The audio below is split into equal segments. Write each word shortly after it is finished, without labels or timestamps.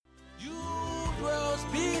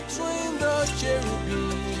between the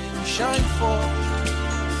cherubim shine forth.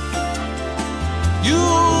 You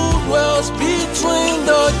dwells between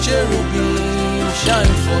the cherubim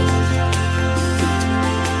shine forth.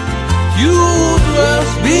 You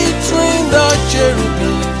dwells between the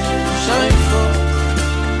cherubim shine forth.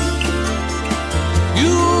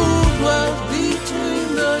 You dwells between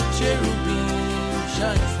the cherubim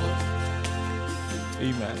shine forth.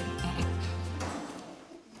 Amen.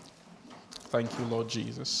 Thank you, Lord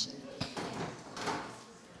Jesus.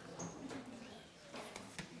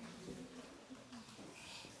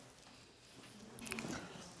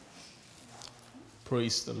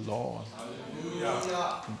 Praise the Lord.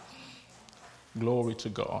 Hallelujah. Glory to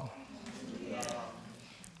God. Hallelujah.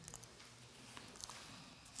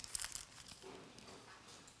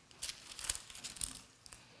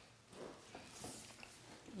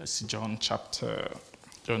 Let's see John chapter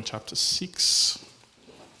 6.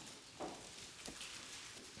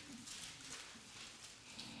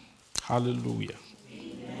 Hallelujah.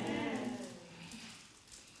 Amen.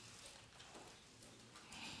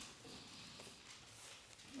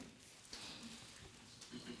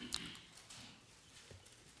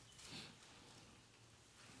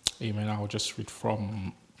 Amen. I'll just read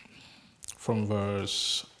from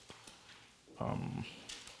verse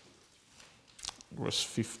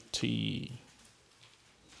 50.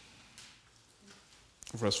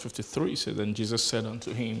 Verse 53 says, "Then Jesus said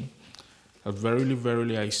unto him, that verily,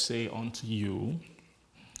 verily, I say unto you,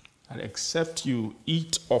 that except you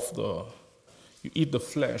eat the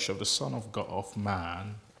flesh of the Son of God, of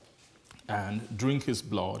man, and drink his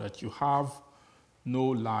blood, that you have no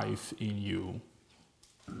life in you.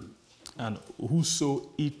 And whoso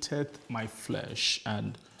eateth my flesh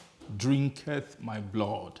and drinketh my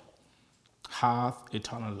blood hath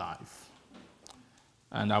eternal life.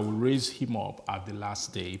 And I will raise him up at the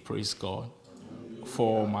last day." Praise God.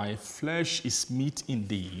 "For my flesh is meat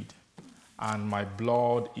indeed, and my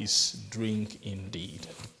blood is drink indeed.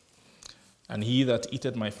 And he that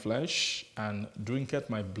eateth my flesh and drinketh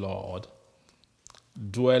my blood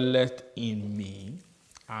dwelleth in me,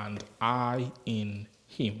 and I in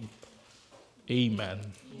him."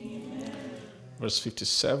 Amen. Amen. Verse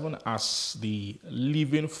 57, "As the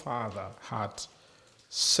living Father hath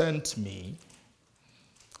sent me,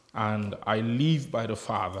 and I live by the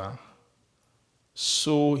Father,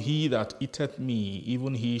 so he that eateth me,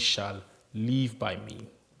 even he shall live by me.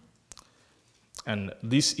 And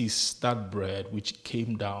this is that bread which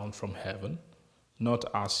came down from heaven, not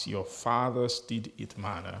as your fathers did eat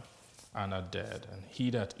manna and are dead. And he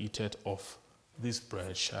that eateth of this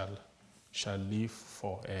bread shall live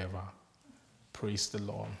forever." Praise the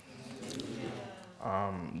Lord.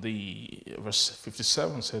 The verse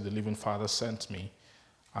 57 said, "The living Father sent me,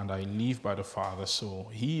 and I live by the Father. So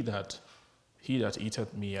he that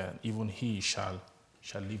eateth me, and even he shall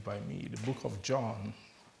live by me." The book of John,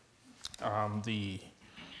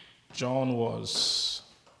 John was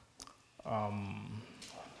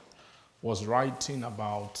writing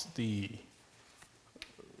about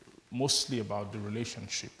mostly about the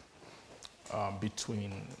relationship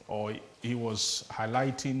or he was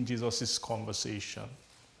highlighting Jesus' conversation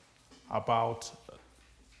about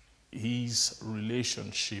his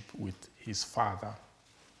relationship with his Father.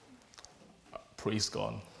 Praise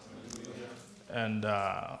God. And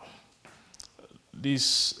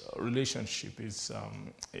this relationship is,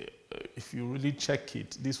 if you really check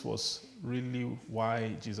it, this was really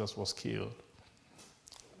why Jesus was killed.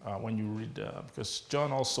 When you read, because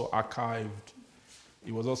John also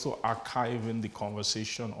he was also archiving the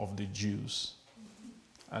conversation of the Jews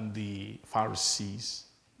and the Pharisees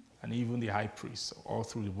and even the high priest. All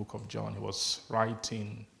through the book of John, he was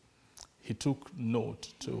writing. He took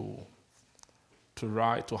note to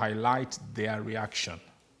highlight their reaction.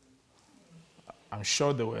 I'm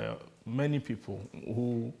sure there were many people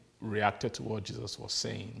who reacted to what Jesus was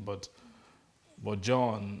saying, but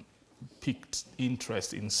John picked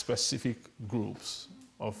interest in specific groups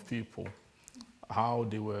of people, how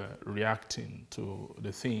they were reacting to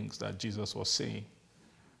the things that Jesus was saying.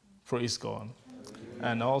 Praise God.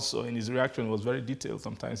 And also in his reaction, it was very detailed.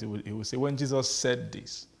 Sometimes he would say, when Jesus said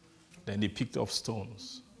this, then they picked up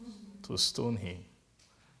stones to stone him.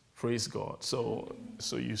 Praise God. So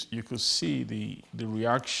you could see the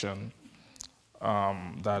reaction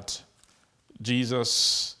that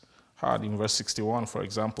Jesus had in verse 61, for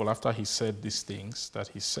example, after he said these things that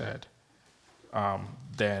he said.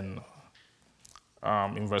 Then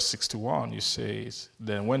in verse 61, he says,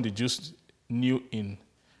 "Then when Jesus knew in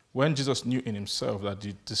himself that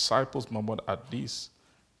the disciples murmured at this,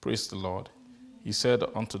 praise the Lord, he said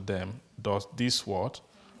unto them, does this what?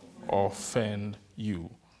 Offend you.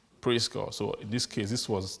 Praise God. So in this case, this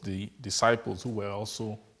was the disciples who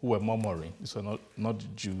were murmuring. These were not the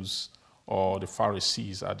Jews or the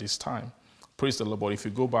Pharisees at this time. Praise the Lord. But if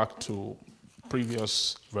you go back to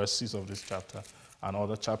previous verses of this chapter and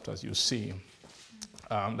other chapters, you see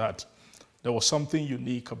that there was something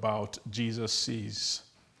unique about Jesus'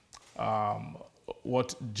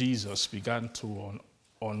 what Jesus began to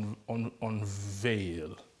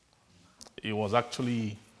unveil. It was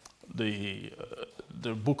actually the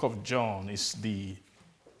book of John is the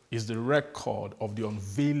record of the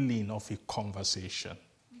unveiling of a conversation.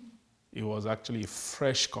 It was actually a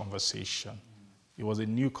fresh conversation. It was a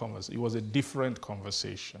new conversation. It was a different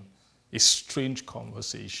conversation, a strange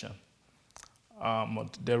conversation.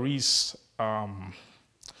 There is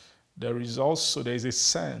a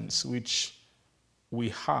sense which we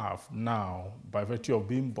have now by virtue of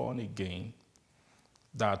being born again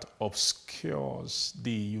that obscures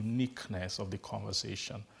the uniqueness of the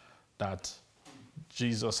conversation that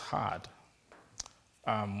Jesus had.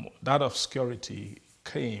 That obscurity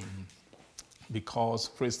came because,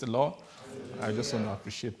 praise the Lord, I just want to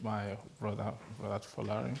appreciate my brother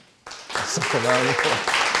Folari. Folari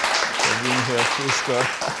for being here. Praise God.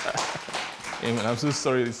 Amen. I'm so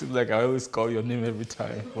sorry. It seems like I always call your name every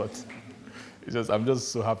time, but I'm just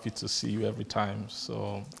so happy to see you every time.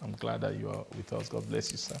 So I'm glad that you are with us. God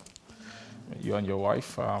bless you, sir. You and your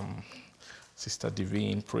wife, Sister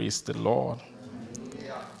Divine. Praise the Lord.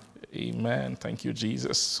 Amen. Thank you,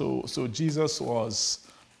 Jesus. So Jesus was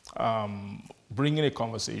bringing a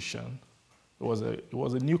conversation. It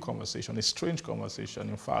was a new conversation, a strange conversation.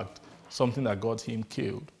 In fact, something that got him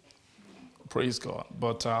killed. Praise God.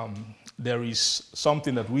 But there is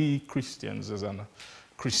something that we Christians, as an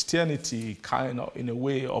Christianity, kind of in a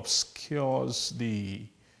way obscures the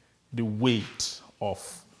weight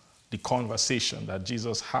of the conversation that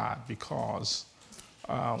Jesus had, because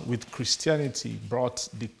with Christianity brought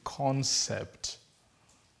the concept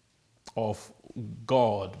of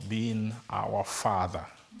God being our Father,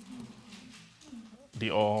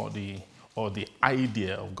 or the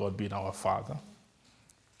idea of God being our Father.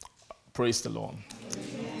 Praise the Lord.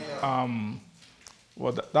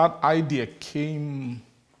 Well, that idea came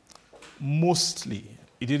mostly,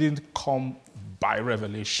 it didn't come by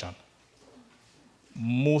revelation.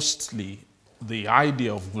 Mostly, the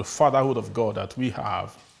idea of the fatherhood of God that we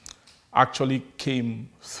have actually came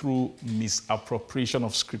through misappropriation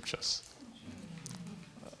of scriptures.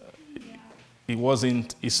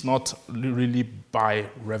 It's not really by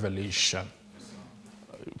revelation.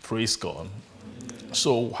 Praise God.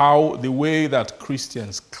 So the way that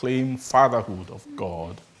Christians claim fatherhood of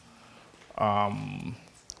God,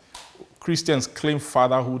 Christians claim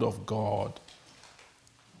fatherhood of God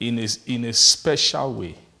in a special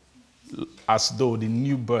way, as though the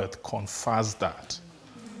new birth confers that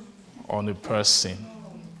on a person.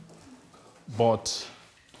 But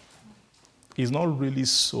it's not really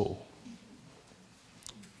so.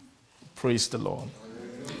 Praise the Lord.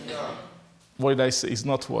 What did I say? It's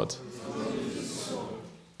not what?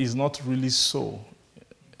 It's not really so.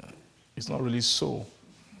 It's not really so.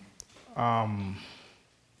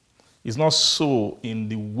 It's not so in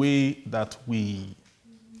the way that we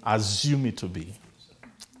assume it to be.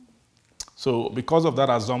 So because of that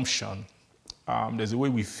assumption, there's a way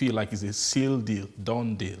we feel like it's a sealed deal,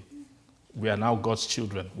 done deal. We are now God's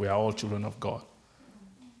children. We are all children of God.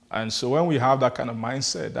 And so when we have that kind of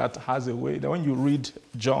mindset, that has a way that when you read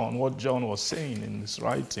John, what John was saying in his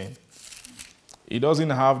writing, it doesn't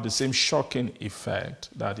have the same shocking effect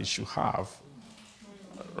that it should have,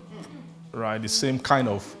 right? The same kind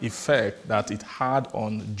of effect that it had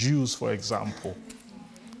on Jews, for example.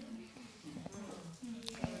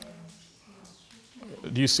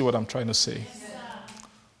 Do you see what I'm trying to say?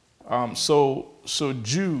 So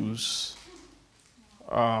Jews,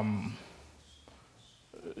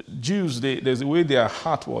 there's a way their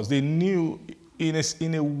heart was. They knew in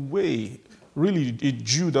a way, really, a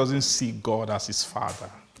Jew doesn't see God as his father.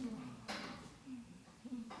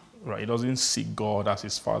 Right? He doesn't see God as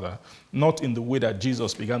his father. Not in the way that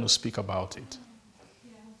Jesus began to speak about it.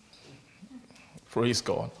 Praise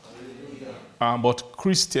God. But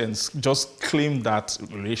Christians just claim that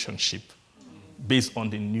relationship based on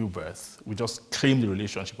the new birth. We just claim the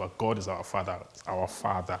relationship that God is our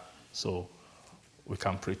Father. So we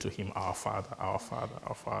can pray to him, our Father, our Father,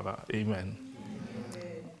 our Father. Amen.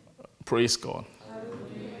 Praise God.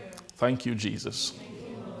 Thank you, Jesus.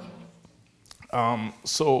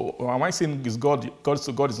 So am I saying is God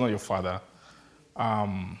is not your father?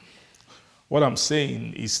 What I'm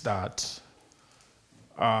saying is that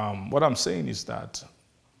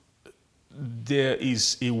there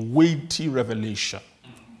is a weighty revelation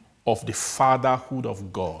of the fatherhood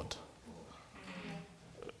of God.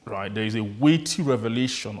 Right? There is a weighty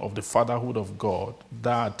revelation of the fatherhood of God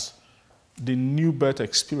that the new birth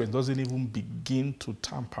experience doesn't even begin to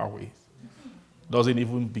tamper with, doesn't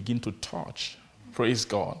even begin to touch. Praise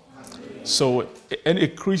God. So, any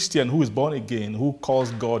Christian who is born again, who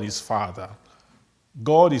calls God his father,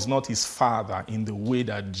 God is not his father in the way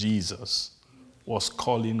that Jesus was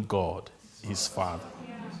calling God his father.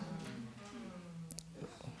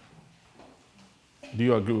 Do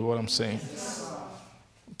you agree with what I'm saying?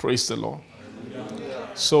 Praise the Lord.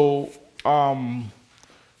 So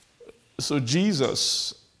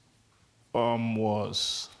Jesus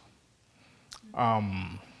was,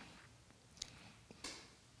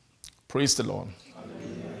 praise the Lord.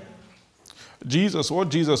 What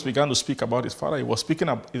Jesus began to speak about his father, he was speaking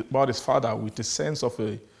about his father with a sense of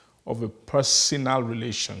a personal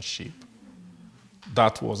relationship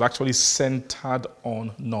that was actually centered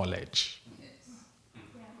on knowledge.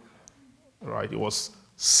 Right? It was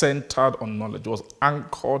centered on knowledge. It was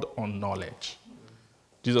anchored on knowledge.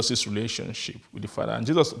 Jesus' relationship with the Father. And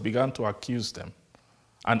Jesus began to accuse them.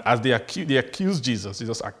 And as they accused Jesus,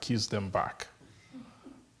 Jesus accused them back.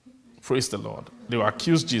 Praise the Lord. They will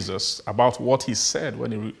accuse Jesus about what he said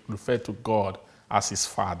when he referred to God as his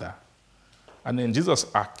Father. And then Jesus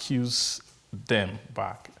accused them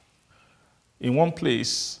back. In one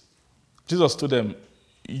place, Jesus told them,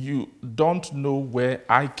 you don't know where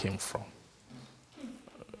I came from.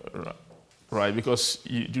 Right? Because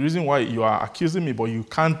the reason why you are accusing me, but you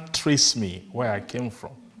can't trace me where I came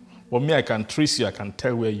from. But me, I can trace you, I can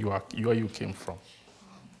tell where you came from.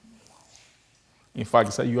 In fact,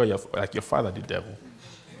 he said you are like your father, the devil.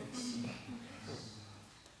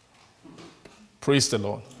 Praise the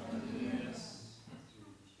Lord.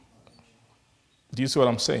 Do you see what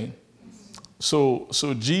I'm saying? So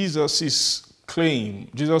Jesus' claim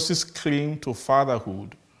to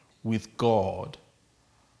fatherhood with God,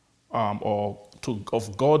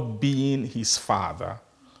 of God being his father,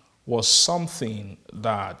 was something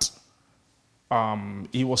that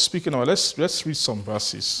he was speaking of. Let's read some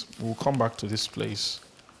verses. We'll come back to this place.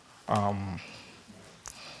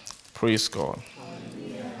 Praise God.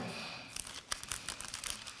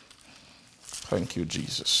 Thank you,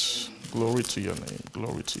 Jesus. Glory to your name.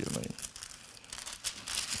 Glory to your name.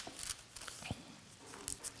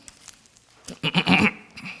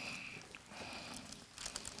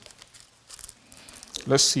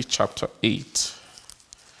 Let's see chapter 8.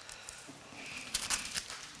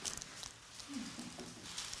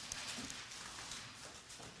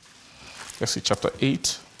 Let's see chapter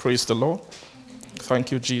 8. Praise the Lord.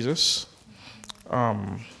 Thank you, Jesus.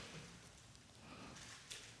 I'll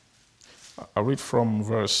read from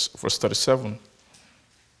verse 37.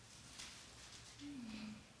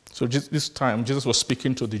 So this time, Jesus was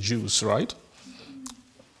speaking to the Jews, right?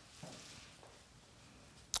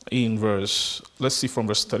 Let's see from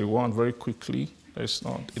verse 31 very quickly. There's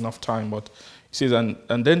not enough time, but he says,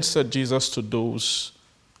 and then said Jesus to those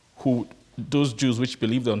Jews which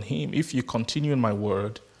believed on him, if you continue in my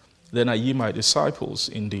word, then are ye my disciples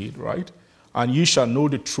indeed, right? And you shall know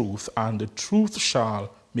the truth, and the truth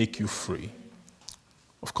shall make you free.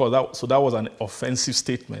 Of course, that was an offensive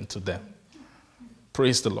statement to them.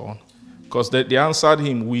 Praise the Lord. Because they answered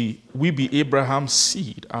him, we be Abraham's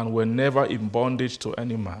seed, and were never in bondage to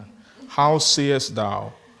any man. How sayest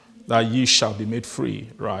thou that ye shall be made free,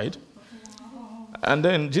 right? And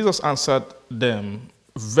then Jesus answered them,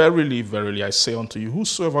 verily, verily, I say unto you,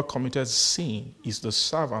 whosoever committeth sin is the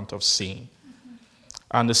servant of sin.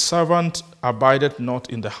 And the servant abideth not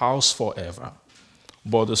in the house forever,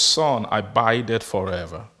 but the Son abideth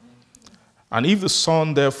forever. And if the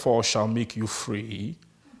Son therefore shall make you free,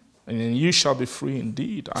 and then you shall be free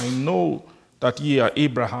indeed. I know that ye are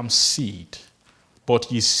Abraham's seed,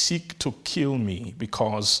 but ye seek to kill me,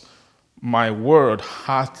 because my word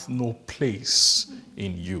hath no place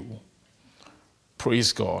in you.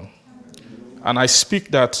 Praise God. And I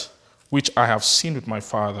speak that which I have seen with my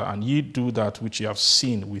father, and ye do that which ye have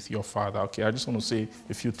seen with your father. Okay, I just want to say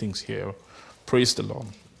a few things here. Praise the Lord.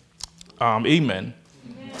 Amen.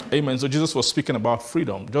 Amen. So Jesus was speaking about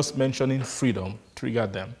freedom. Just mentioning freedom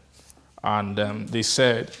triggered them. And they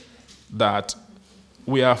said that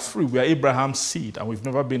we are free. We are Abraham's seed, and we've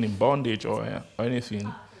never been in bondage or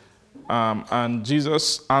anything. And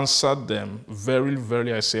Jesus answered them, verily,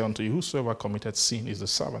 verily, I say unto you, whosoever committed sin is the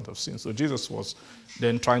servant of sin. So Jesus was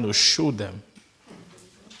then trying to show them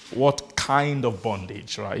what kind of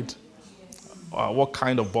bondage, right? What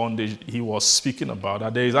kind of bondage he was speaking about.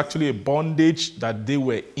 That there is actually a bondage that they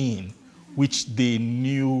were in which they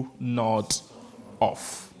knew not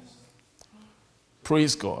of.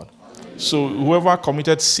 Praise God. So whoever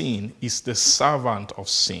committed sin is the servant of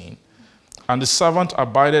sin. And the servant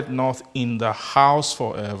abideth not in the house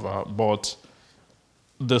forever, but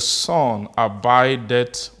the Son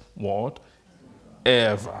abideth what?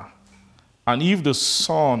 Ever. And if the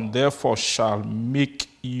Son therefore shall make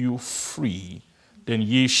you free, then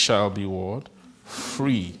ye shall be what?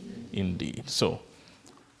 Free indeed. So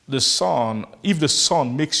the Son, if the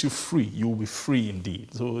Son makes you free, you will be free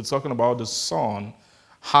indeed. So it's talking about the Son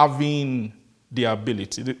having the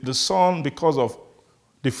ability. The Son, because of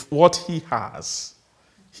what he has,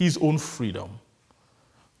 his own freedom,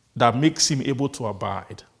 that makes him able to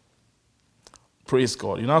abide. Praise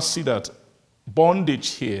God. You now see that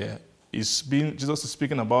bondage here Jesus is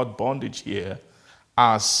speaking about bondage here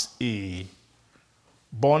as a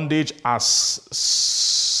bondage as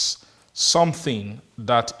something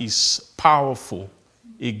that is powerful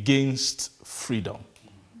against freedom.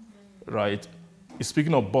 Right? He's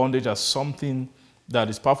speaking of bondage as something that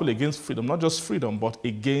is powerful against freedom, not just freedom, but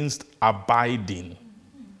against abiding.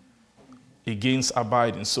 Against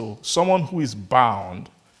abiding. So someone who is bound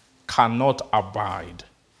cannot abide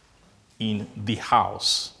in the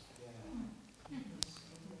house.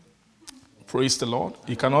 Praise the Lord.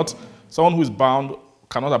 Someone who is bound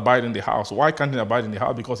cannot abide in the house. Why can't he abide in the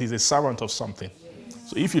house? Because he's a servant of something.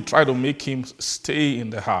 So if you try to make him stay in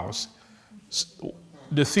the house,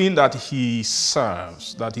 the thing that he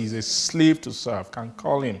serves, that he's a slave to serve, can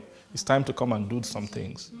call him. It's time to come and do some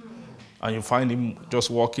things. And you find him just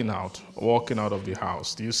walking out of the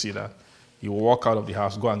house. Do you see that? He will walk out of the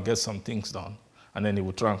house, go and get some things done, and then he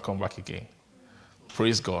will try and come back again.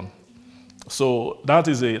 Praise God. So that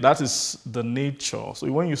is the nature.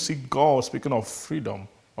 So when you see God speaking of freedom,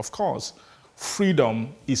 of course,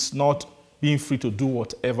 freedom is not being free to do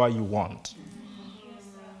whatever you want.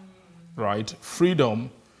 Right? Freedom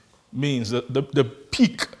means that the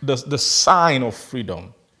peak, the sign of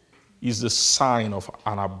freedom is the sign of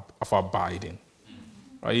abiding.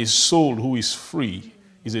 Right? A soul who is free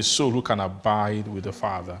is a soul who can abide with the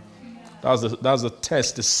Father. That's the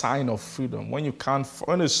test, the sign of freedom. When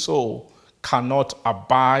a soul cannot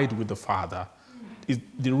abide with the Father,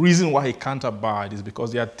 the reason why he can't abide is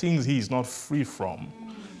because there are things he is not free from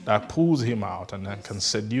that pulls him out and then can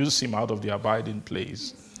seduce him out of the abiding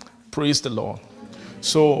place. Praise the Lord.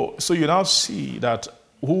 So you now see that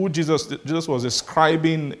who Jesus was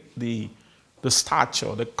describing the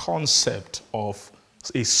stature, the concept of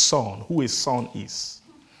a son, who a son is.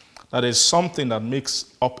 That is something that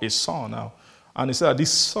makes up a son now. And he said that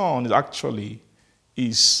this son is actually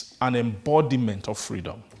an embodiment of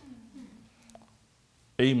freedom.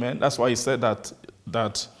 Amen. That's why he said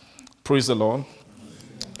that praise the Lord,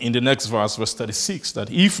 in the next verse 36, that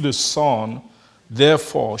if the Son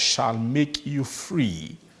therefore shall make you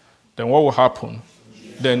free, then what will happen?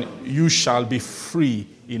 Then you shall be free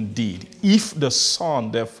indeed. If the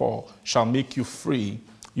Son therefore shall make you free,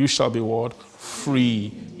 you shall be what?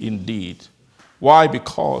 Free indeed. Why?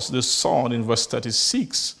 Because the Son, in verse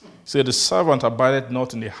 36, said, the servant abideth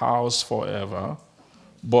not in the house forever,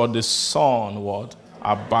 but the Son, what?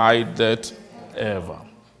 Abideth ever.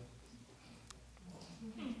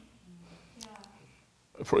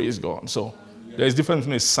 Praise God. So there's a difference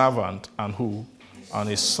between a servant and who? And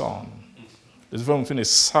a son. There's a difference between a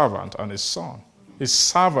servant and a son. A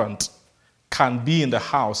servant can be in the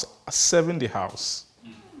house, serving the house.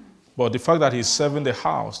 But the fact that he's serving the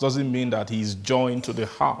house doesn't mean that he's joined to the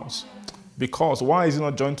house. Because why is he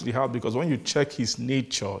not joined to the house? Because when you check his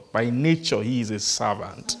nature, by nature he is a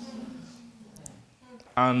servant.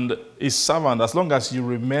 And a servant, as long as you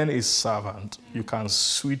remain a servant, you can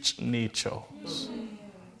switch natures.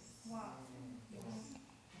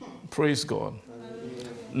 Praise God.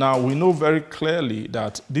 Now, we know very clearly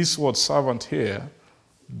that this word servant here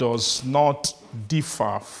does not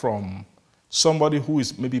differ from somebody who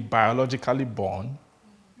is maybe biologically born,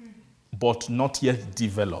 but not yet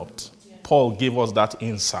developed. Paul gave us that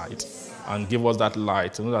insight and gave us that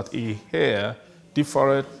light to know that a hair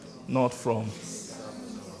differeth not from,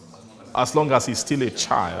 as long as he's still a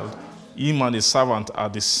child, him and a servant are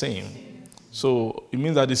the same. So it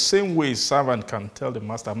means that the same way a servant can tell the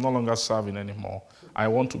master, I'm no longer serving anymore, I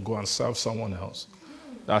want to go and serve someone else,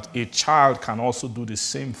 that a child can also do the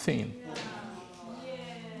same thing.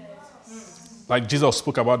 Like Jesus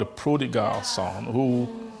spoke about the prodigal son,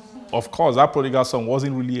 who, of course, that prodigal son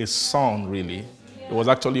wasn't really a son, really. It was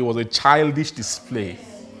a childish display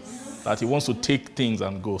that he wants to take things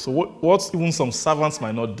and go. So what even some servants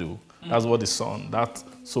might not do, that's what that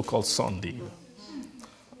so-called son did.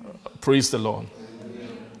 Praise the Lord.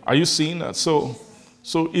 Are you seeing that? So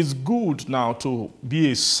it's good now to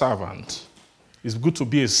be a servant. It's good to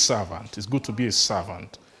be a servant. It's good to be a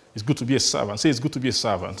servant. It's good to be a servant. Say it's good to be a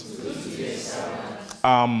servant.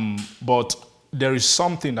 But there is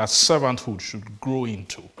something that servanthood should grow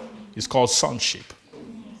into. It's called sonship.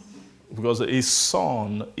 Because a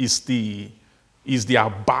son is the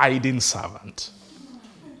abiding servant.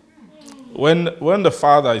 When the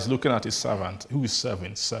father is looking at his servant, who is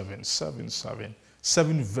serving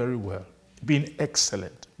very well, being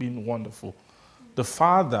excellent, being wonderful, the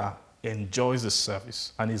father enjoys the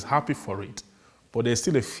service and is happy for it. But there's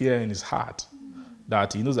still a fear in his heart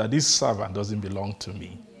that he knows that this servant doesn't belong to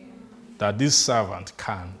me, that this servant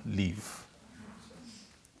can leave.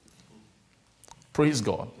 Praise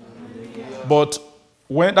God. But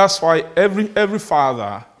that's why every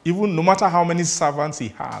father, even no matter how many servants he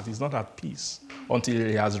has, he's not at peace until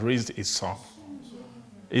he has raised a son.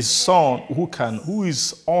 A son who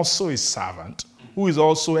is also a servant, who is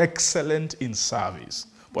also excellent in service,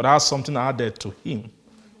 but has something added to him,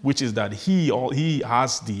 which is that he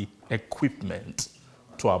has the equipment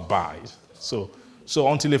to abide. So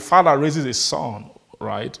until a father raises a son,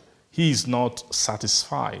 right, he is not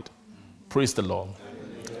satisfied. Praise the Lord.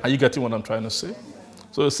 Are you getting what I'm trying to say?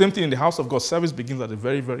 So the same thing in the house of God. Service begins at a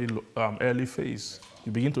very, very early phase.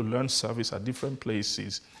 You begin to learn service at different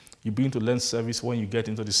places. You begin to learn service when you get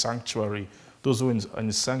into the sanctuary. Those who in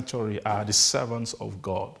the sanctuary are the servants of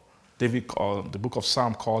God. David called, the book of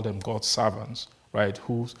Psalm called them God's servants, right?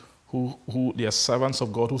 Who they are servants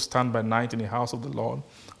of God who stand by night in the house of the Lord.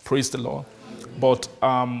 Praise the Lord. But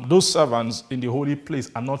those servants in the holy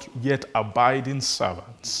place are not yet abiding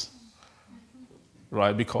servants,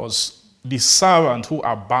 right? Because the servant who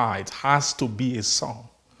abides has to be a son.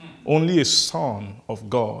 Only a son of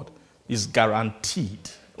God is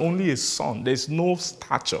guaranteed. Only a son. There's no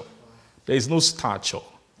stature. There is no stature.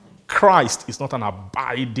 Christ is not an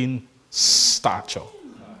abiding stature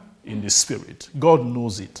in the spirit. God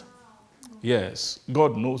knows it. Yes,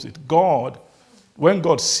 God knows it. When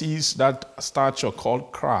God sees that stature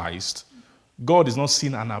called Christ, God is not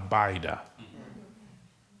seeing an abider.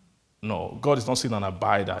 No, God is not seeing an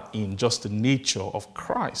abider in just the nature of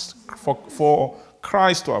Christ. For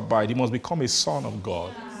Christ to abide, he must become a son of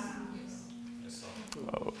God.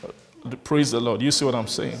 Praise the Lord. You see what I'm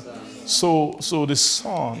saying? So the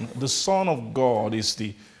son of God is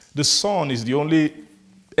the son is the only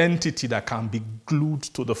entity that can be glued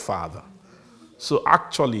to the Father. So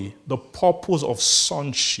actually, the purpose of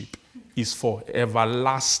sonship is for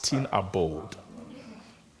everlasting abode.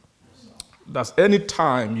 That's any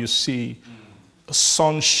time you see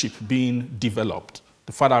sonship being developed,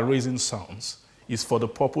 the Father raising sons, is for the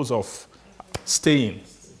purpose of staying,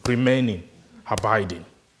 remaining, abiding.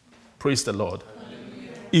 Praise the Lord.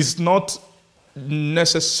 It's not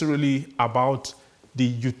necessarily about the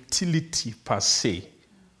utility per se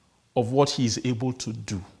of what he is able to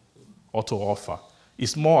do or to offer.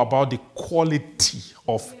 It's more about the quality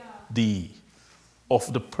of the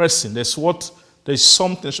person. There must be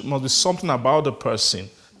something about the person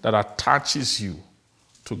that attaches you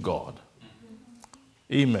to God.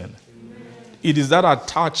 Amen. It is that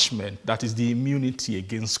attachment that is the immunity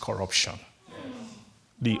against corruption.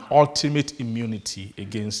 The ultimate immunity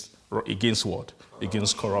against what?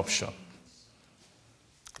 Against corruption.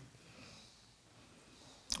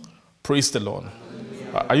 Praise the Lord.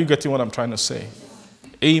 Are you getting what I'm trying to say?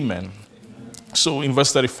 Amen. So in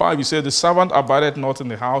verse 35, he said, the servant abideth not in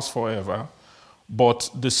the house forever, but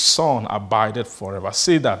the son abideth forever.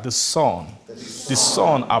 Say that, the son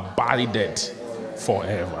abideth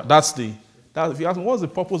forever. If you ask me, what's the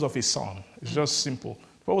purpose of a son? It's just simple.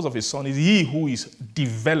 The purpose of a son is he who is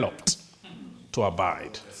developed to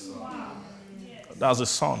abide. That's a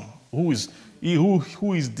son. Who is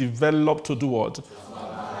developed to do what?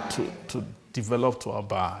 To develop to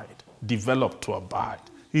abide. Develop to abide.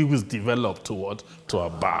 He was developed to what? To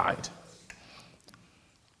abide.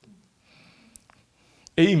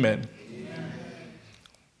 Amen.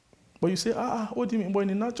 But you say, what do you mean? But in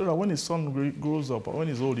the natural, when his son grows up or when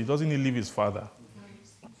he's old, doesn't he leave his father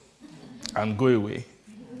and go away?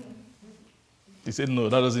 He said, no,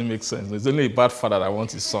 that doesn't make sense. There's only a bad father that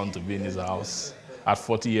wants his son to be in his house. At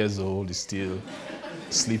 40 years old, he's still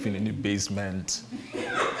sleeping in the basement.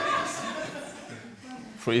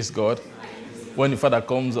 Praise God. When the father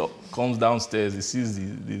comes downstairs, he sees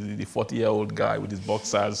the 40-year-old guy with his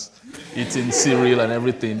boxers eating cereal and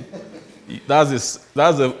everything. That's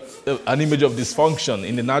an image of dysfunction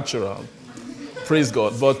in the natural. Praise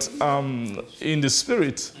God. But in the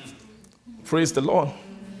spirit, praise the Lord.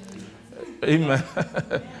 Amen.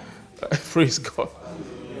 Praise God.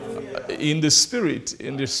 in the spirit,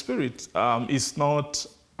 is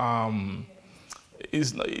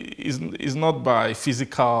not by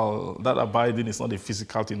physical. That abiding is not a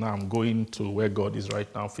physical thing. Now I'm going to where God is right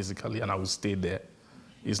now physically, and I will stay there.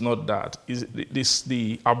 It's not that.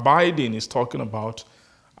 The abiding is talking about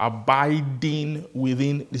abiding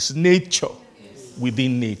within this nature,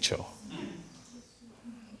 within nature.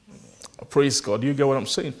 Praise God. Do you get what I'm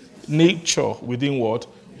saying? Nature within what?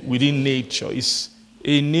 Within nature. Is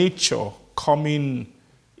a nature coming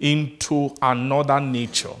into another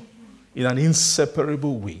nature in an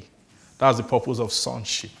inseparable way. That's the purpose of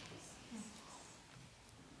sonship.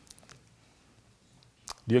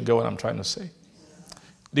 Do you get what I'm trying to say?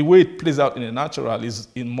 The way it plays out in the natural is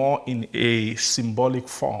more in a symbolic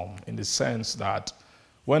form, in the sense that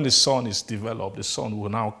when the son is developed, the son will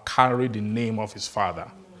now carry the name of his father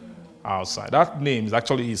outside. That name is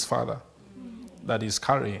actually his father that he's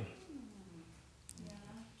carrying.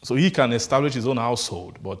 So he can establish his own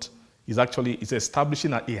household, but he's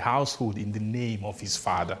establishing a household in the name of his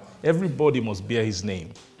father. Everybody must bear his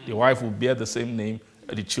name. The wife will bear the same name.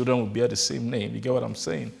 The children will bear the same name. You get what I'm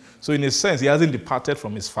saying? So in a sense, he hasn't departed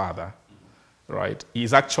from his father, right?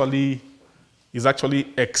 He's actually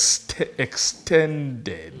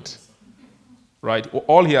extended, right?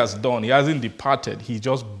 All he has done, he hasn't departed. He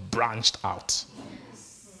just branched out,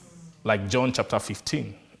 like John chapter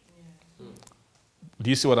 15. Do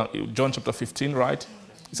you see John chapter 15, right?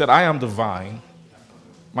 He said, I am the vine.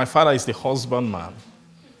 My father is the husbandman.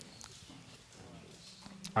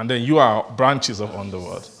 And then you are branches on the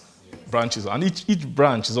word. Branches. And each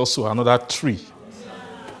branch is also another tree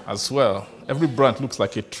as well. Every branch looks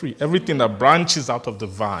like a tree. Everything that branches out of the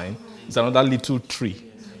vine is another little tree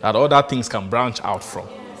that other things can branch out from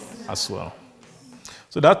as well.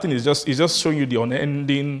 So that thing is just showing you the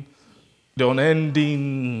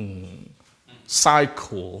unending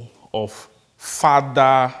cycle of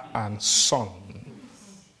father and son.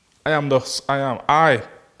 I am the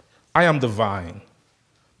vine.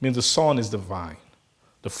 Means the son is the vine.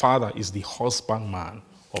 The father is the husbandman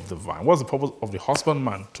of the vine. What's the purpose of the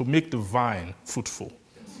husbandman? To make the vine fruitful.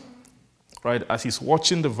 Right? As he's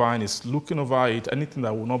watching the vine, he's looking over it. Anything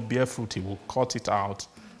that will not bear fruit, he will cut it out.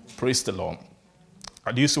 Praise the Lord.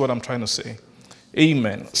 Do you see what I'm trying to say?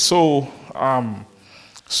 Amen. So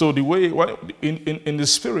the way in the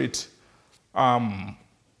spirit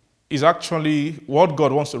is actually what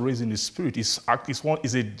God wants to raise in the spirit is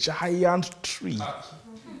a giant tree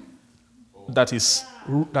that is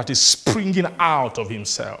springing out of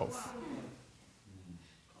himself.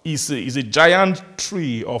 Is a giant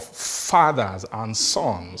tree of fathers and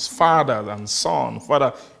sons, father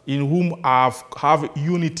in whom have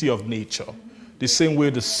unity of nature. The same way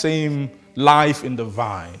the same life in the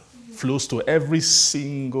vine flows to every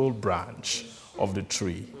single branch of the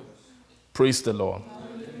tree. Praise the Lord.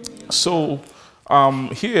 So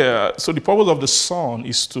the purpose of the Son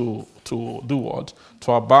is to do what?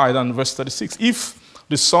 To abide. And verse 36, if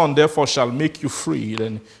the Son therefore shall make you free,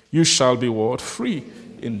 then you shall be what? Free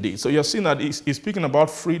indeed. So you're seeing that he's speaking about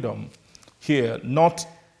freedom here, not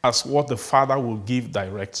as what the Father will give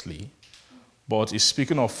directly, but he's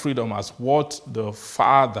speaking of freedom as what the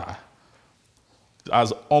Father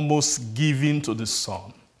has almost given to the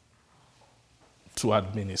Son to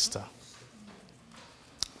administer.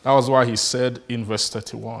 That was why he said in verse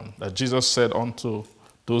 31 that Jesus said unto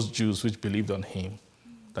those Jews which believed on him,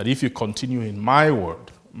 that if you continue in my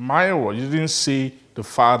word, you didn't say the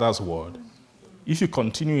Father's word. If you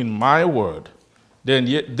continue in my word,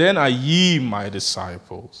 then are ye my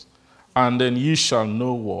disciples, and then ye shall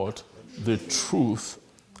know what? The truth,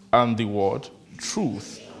 and the word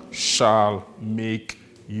truth shall make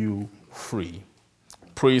you free.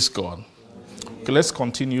 Praise God. Okay, let's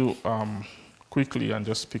continue quickly and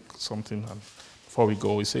just pick something before we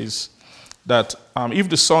go. It says that if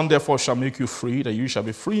the Son therefore shall make you free, that you shall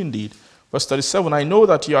be free indeed. Verse 37, I know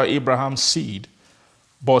that you are Abraham's seed,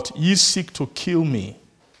 but ye seek to kill me.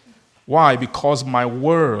 Why? Because my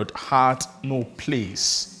word had no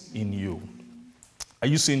place in you. Are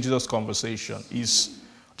you seeing Jesus' conversation?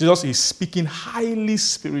 Jesus is speaking highly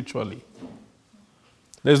spiritually.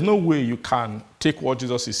 There's no way you can take what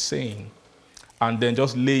Jesus is saying and then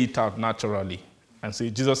just lay it out naturally and say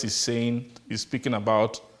Jesus is speaking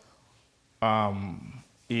about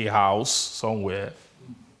a house somewhere.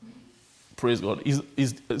 Praise God.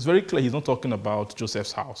 It's very clear he's not talking about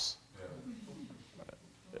Joseph's house.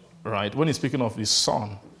 Right? When he's speaking of his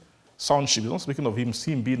sonship, he's not speaking of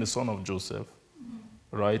him being the son of Joseph.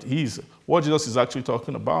 Right? What Jesus is actually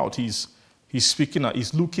talking about. He's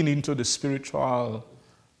looking into the spiritual,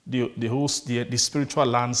 the spiritual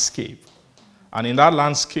landscape And in that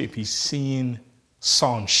landscape, he's seeing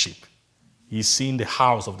sonship. He's seeing the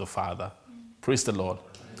house of the Father. Praise the Lord.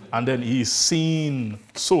 And then he's seeing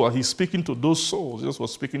souls. He's speaking to those souls. Jesus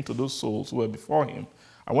was speaking to those souls who were before him.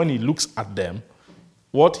 And when he looks at them,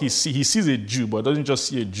 what he sees a Jew, but doesn't just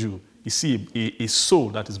see a Jew. He sees a soul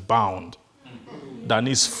that is bound, that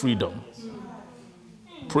needs freedom.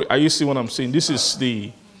 Are you see what I'm saying?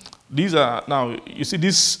 These are now, you see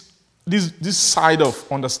this side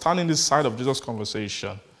of, understanding this side of Jesus'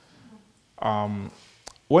 conversation.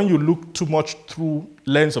 When you look too much through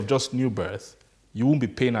lens of just new birth, you won't be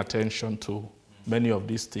paying attention to many of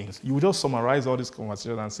these things. You will just summarize all this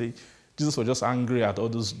conversation and say, Jesus was just angry at all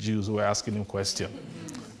those Jews who were asking him questions.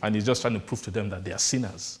 And he's just trying to prove to them that they are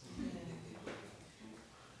sinners.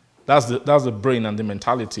 That's the brain and the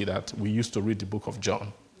mentality that we used to read the book of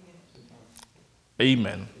John.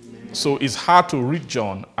 Amen. So it's hard to read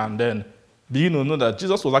John and then know that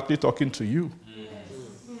Jesus was actually talking to you.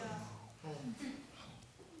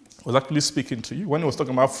 He was actually speaking to you. When he was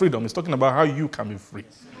talking about freedom, he's talking about how you can be free.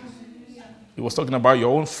 He was talking about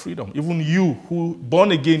your own freedom. Even you, who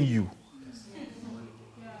born again you.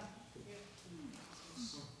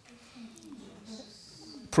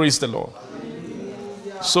 Praise the Lord.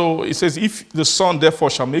 So it says, if the Son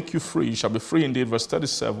therefore shall make you free, you shall be free indeed. Verse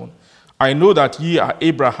 37. I know that ye are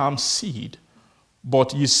Abraham's seed,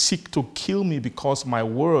 but ye seek to kill me because my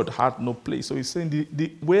word had no place. So he's saying,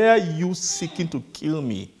 where you seeking to kill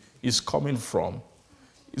me is coming from.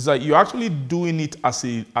 It's like you're actually doing it as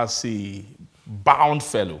a bound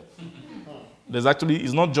fellow.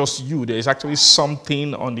 It's not just you. There is actually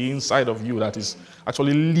something on the inside of you that is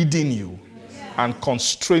actually leading you and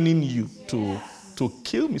constraining you to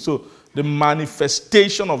kill me. So the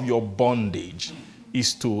manifestation of your bondage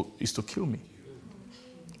is to kill me.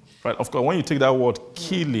 Right? Of course, when you take that word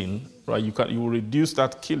killing, right, you will reduce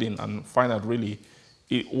that killing and find out really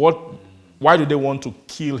why do they want to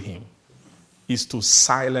kill him? Is to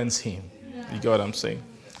silence him. You get what I'm saying?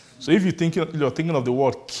 So if you're thinking of the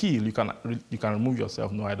word kill, you can remove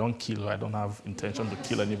yourself. No, I don't kill. I don't have intention to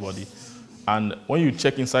kill anybody. And when you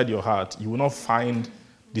check inside your heart, you will not find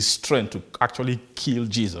the strength to actually kill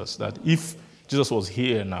Jesus. That if Jesus was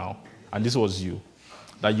here now and this was you,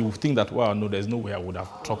 that you would think that, well, no, there's no way I would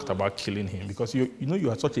have talked about killing him, because you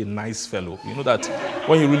are such a nice fellow. You know that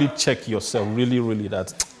when you really check yourself, really, really,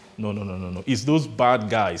 that no. It's those bad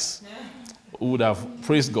guys who would have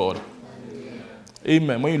praised God.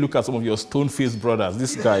 Amen. When you look at some of your stone-faced brothers,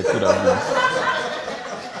 this guy could have been.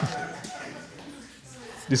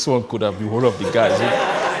 This one could have been one of the guys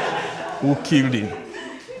who killed him.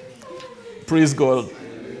 Praise God.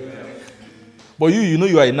 But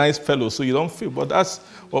you are a nice fellow, so you don't feel. But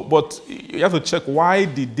you have to check, why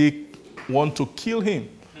did they want to kill him?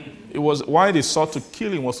 It was why they sought to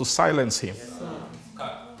kill him was to silence him.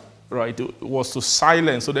 Right? It was to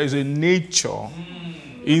silence. So there's a nature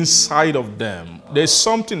inside of them. There's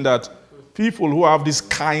something that people who have this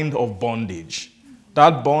kind of bondage,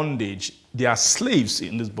 that bondage, they are slaves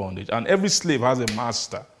in this bondage. And every slave has a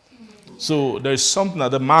master. So there's something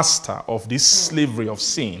that the master of this slavery of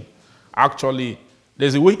sin, actually,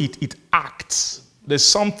 there's a way it acts. There's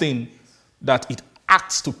something that it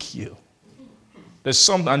acts to kill. There's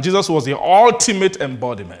something, and Jesus was the ultimate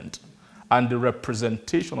embodiment and the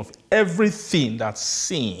representation of everything that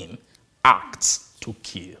sin acts to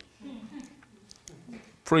kill.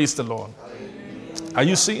 Praise the Lord. Are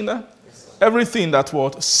you seeing that? Everything that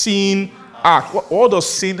what sin acts. What does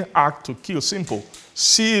sin act to kill? Simple.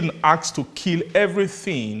 Sin acts to kill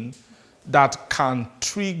everything that can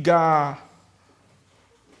trigger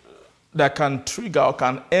or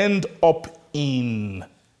can end up in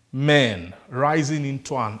men rising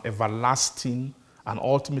into an everlasting and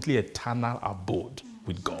ultimately eternal abode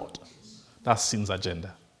with God. That's sin's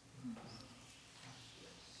agenda.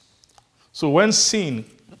 So when sin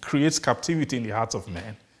creates captivity in the hearts of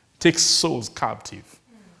men, takes souls captive,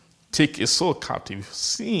 take a soul captive,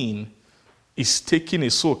 sin is taking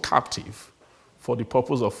a soul captive for the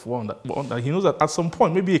purpose of one that he knows that at some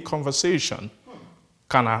point, maybe a conversation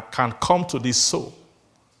can come to this soul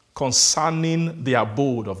concerning the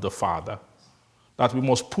abode of the Father, that we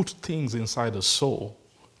must put things inside the soul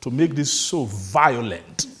to make this soul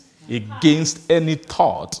violent against any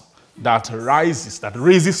thought that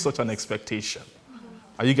raises such an expectation.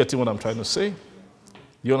 Are you getting what I'm trying to say?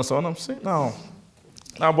 You understand what I'm saying? Now,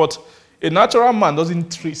 but a natural man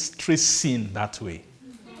doesn't trace sin that way.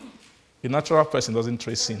 A natural person doesn't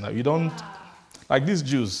trace sin. Now, you don't, like these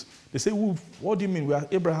Jews, they say, what do you mean? We are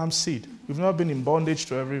Abraham's seed. We've never been in bondage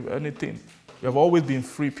to anything. We have always been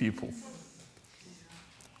free people.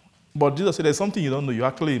 But Jesus said, there's something you don't know. You're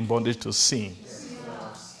actually in bondage to sin.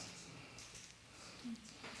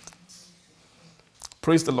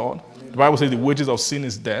 Praise the Lord. The Bible says the wages of sin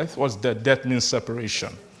is death. What's death? Death means separation.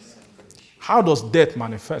 How does death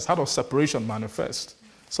manifest? How does separation manifest?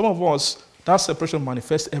 Some of us, that separation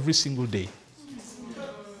manifests every single day.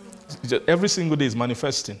 Every single day is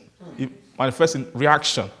manifesting. It manifests in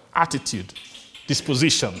reaction, attitude,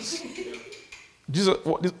 dispositions.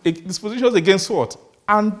 Dispositions against what?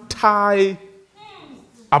 Anti-abode.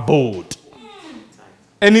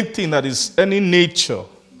 Anything that is any nature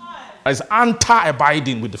that is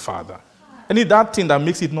anti-abiding with the Father. Any that thing that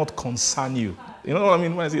makes it not concern you. You know what I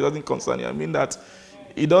mean when I say it doesn't concern you? I mean that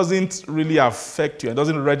it doesn't really affect you. It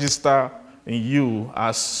doesn't register in you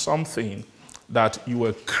as something that you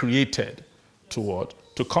were created toward,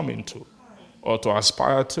 to come into, or to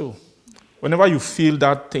aspire to. Whenever you feel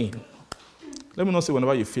that thing, let me not say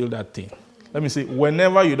whenever you feel that thing. Let me say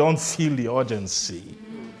whenever you don't feel the urgency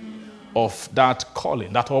of that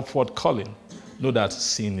calling, that upward calling, know that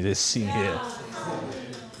sin is a sin here.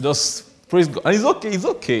 Just praise God. And it's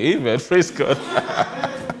okay, amen. Praise God.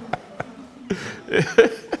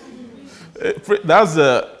 That's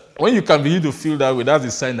when you can begin to feel that way, that's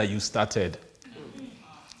the sign that you started.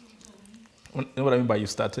 You know what I mean by you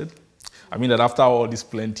started? I mean that after all these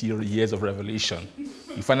plenty years of revelation,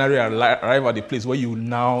 you finally arrive at the place where you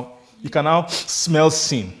can now smell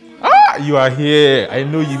sin. You are here. I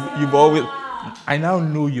know you've always. I now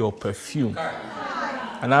know your perfume.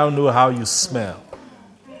 I now know how you smell.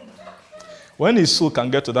 When a soul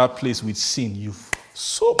can get to that place with sin,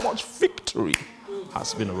 so much victory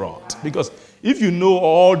has been wrought. Because if you know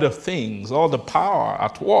all the things, all the power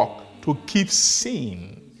at work to keep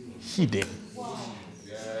sin hidden,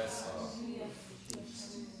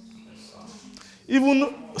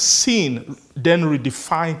 even sin then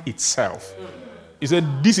redefines itself. He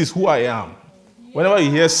said, this is who I am. Whenever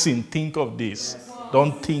you hear sin, think of this.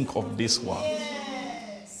 Don't think of this one.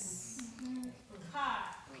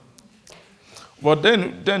 But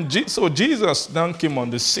so Jesus then came on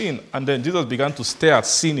the scene, and then Jesus began to stare at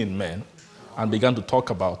sin in men and began to talk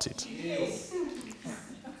about it.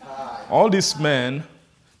 All these men,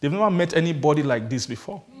 they've never met anybody like this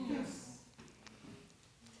before.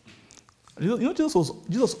 You know,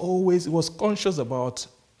 Jesus always was conscious about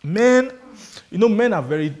men. You know, men are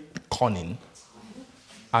very cunning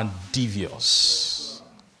and devious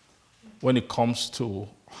when it comes to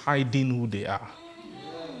hiding who they are.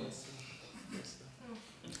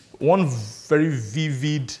 One very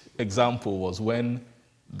vivid example was when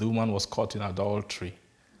the woman was caught in adultery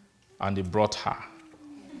and they brought her.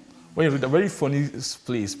 When you read a very funny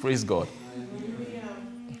place, praise God.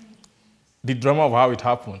 The drama of how it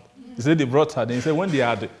happened. He said they brought her. Then he said when they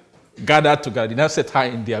had gathered together, they now set her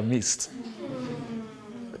in their midst.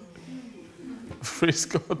 Praise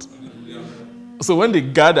God. So when they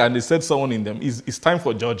gathered and they set someone in them, it's time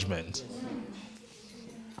for judgment.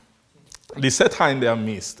 They set her in their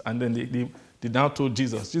midst, and then they now told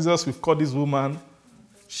Jesus, we've caught this woman,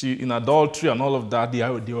 she in adultery and all of that. They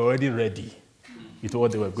were already ready with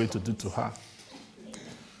what they were going to do to her.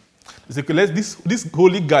 They said, okay, this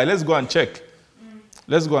holy guy, let's go and check.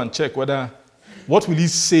 Let's go and check what will he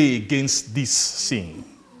say against this sin?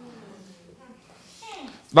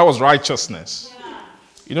 That was righteousness.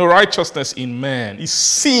 You know, righteousness in man is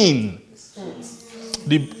sin.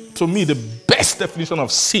 To me, the best definition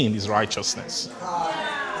of sin is righteousness.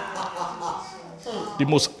 The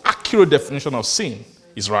most accurate definition of sin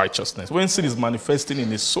is righteousness. When sin is manifesting in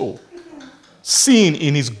his soul, sin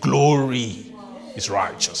in his glory is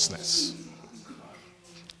righteousness.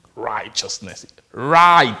 Righteousness.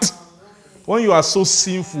 Right. When you are so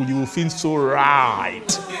sinful, you will feel so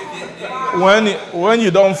right. When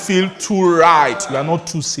you don't feel too right, you are not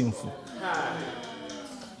too sinful.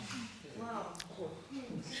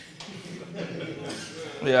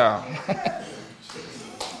 Yeah.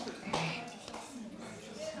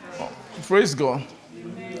 Praise God.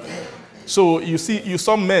 So you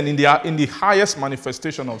saw men in the highest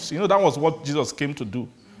manifestation of sin. You know, that was what Jesus came to do.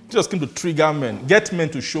 Jesus came to trigger men, get men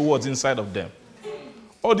to show what's inside of them.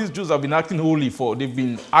 All these Jews have been acting holy they've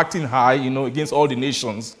been acting high, against all the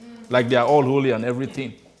nations, like they are all holy and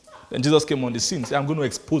everything. Then Jesus came on the scene and said, I'm going to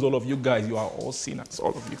expose all of you guys. You are all sinners,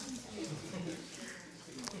 all of you.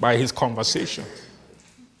 By his conversation.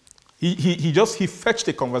 He fetched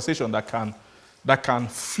a conversation that can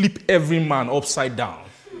flip every man upside down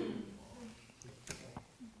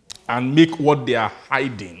and make what they are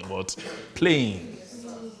hiding but plain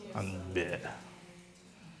and bare.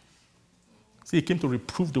 See, he came to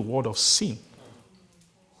reprove the word of sin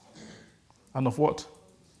and of what?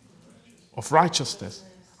 Of righteousness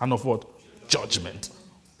and of what? Judgment.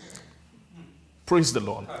 Praise the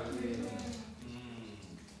Lord.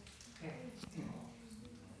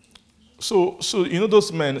 So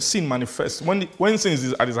those men, sin manifests. When sin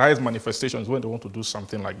is at its highest manifestation is when they want to do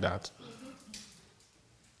something like that.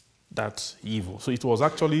 That's evil. So it was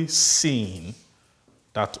actually sin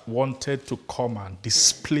that wanted to come and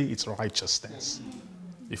display its righteousness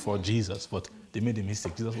before Jesus, but they made a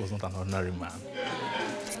mistake. Jesus was not an ordinary man.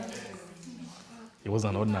 He was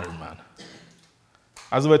an ordinary man.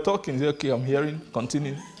 As we were talking, he said, okay, I'm hearing,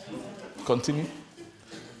 continue.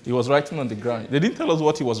 He was writing on the ground. They didn't tell us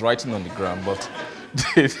what he was writing on the ground, but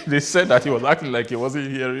they said that he was acting like he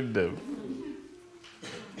wasn't hearing them.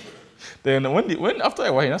 Then when after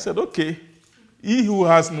a while, I said, okay, he who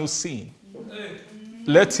has no sin,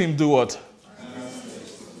 let him do what?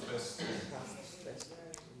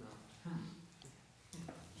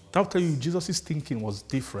 I'll tell you, Jesus' thinking was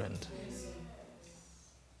different.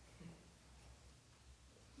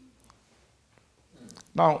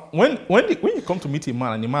 Now, when you come to meet a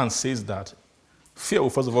man and the man says that, fear will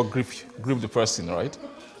first of all grip the person, right?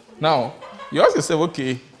 Now, you ask yourself,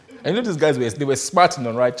 okay, I know these guys were smart in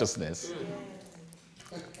unrighteousness.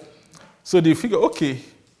 So they figure, okay,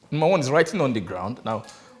 number one is writing on the ground. Now,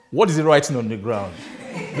 what is he writing on the ground?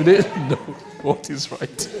 Do they know what he's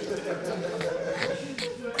writing?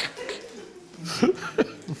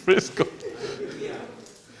 Praise God.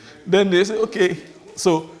 Then they say, okay,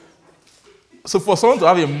 so for someone to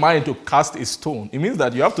have a mind to cast a stone, it means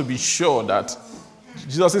that you have to be sure that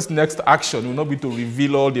Jesus' next action will not be to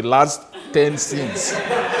reveal all the last 10 sins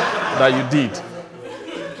that you did.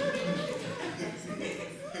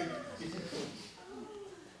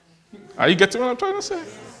 Are you getting what I'm trying to say?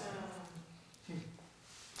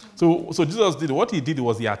 So Jesus did, what he did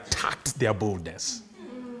was he attacked their boldness.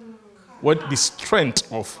 What the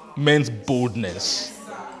strength of men's boldness?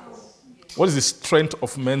 What is the strength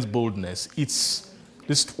of men's boldness? It's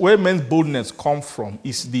this, where men's boldness come from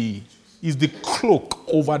is the cloak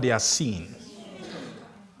over their sin.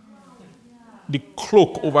 The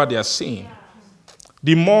cloak over their sin.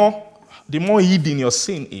 The more hidden your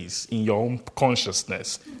sin is in your own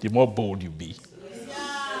consciousness, the more bold you be.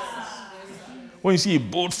 When you see a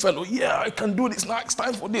bold fellow, yeah, I can do this next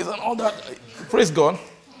time for this and all that, praise God.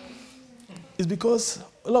 It's because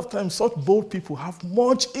a lot of times such bold people have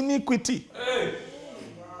much iniquity.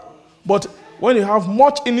 But when you have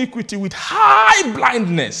much iniquity with high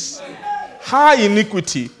blindness, high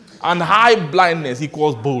iniquity and high blindness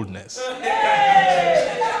equals boldness.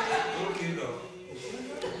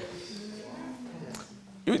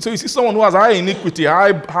 So you see someone who has high iniquity,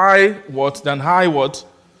 high what, then high what?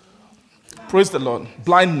 Praise the Lord.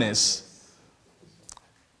 Blindness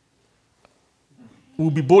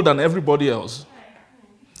will be bold than everybody else.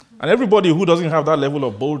 And everybody who doesn't have that level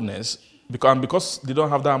of boldness, because they don't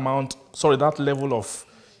have that level of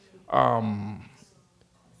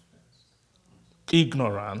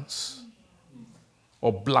ignorance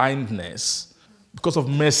or blindness, because of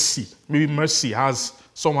mercy, maybe mercy has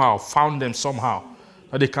somehow found them somehow,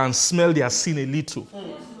 that they can smell their sin a little.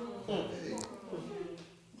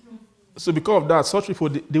 So because of that, such people,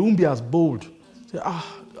 they won't be as bold. Say,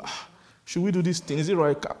 should we do this thing? Is it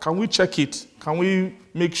right? Can we check it? Can we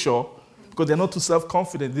make sure? Because they're not too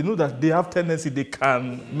self-confident. They know that they have tendency, they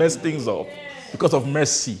can mess things up because of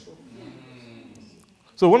mercy.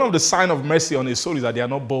 So one of the signs of mercy on a soul is that they are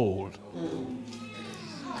not bold.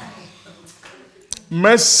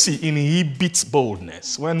 Mercy inhibits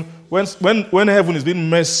boldness. When heaven is being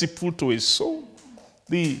merciful to a soul,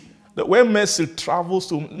 where mercy travels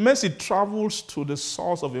to the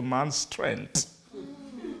source of a man's strength,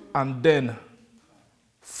 and then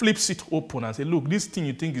flips it open and say, look, this thing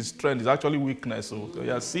you think is strength is actually weakness. So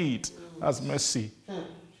yeah, see it. That's mercy.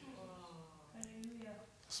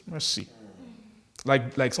 It's mercy.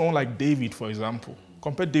 Like someone like David, for example.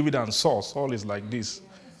 Compare David and Saul. Saul is like this.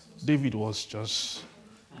 David was just,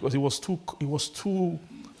 because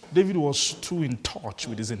David was too in touch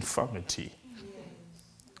with his infirmity.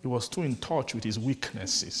 He was too in touch with his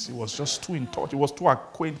weaknesses. He was just too in touch. He was too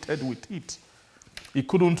acquainted with it. He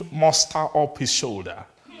couldn't muster up his shoulder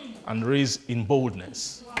and raise in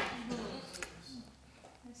boldness.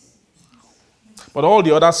 But all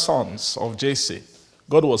the other sons of Jesse,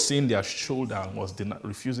 God was seeing their shoulder and was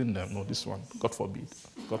refusing them. No, this one. God forbid.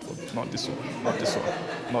 God forbid. Not this one. Not this one.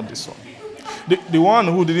 Not this one. The one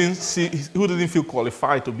who didn't feel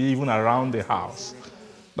qualified to be even around the house.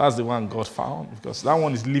 That's the one God found, because that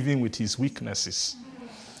one is living with his weaknesses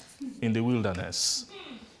in the wilderness.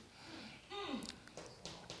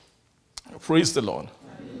 Praise the Lord.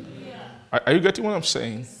 Are you getting what I'm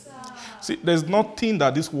saying? See, there's nothing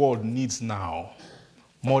that this world needs now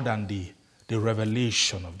more than the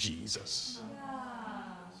revelation of Jesus.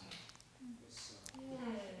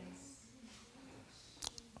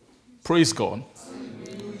 Praise God.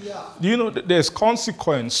 Do you know that there's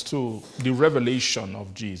consequence to the revelation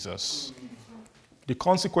of Jesus? The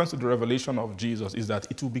consequence of the revelation of Jesus is that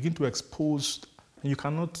it will begin to expose, and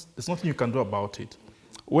there's nothing you can do about it.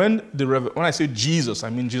 When I say Jesus, I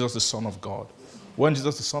mean Jesus, the Son of God. When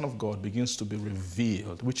Jesus, the Son of God, begins to be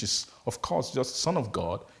revealed, which is, of course, just the Son of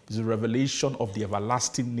God, is a revelation of the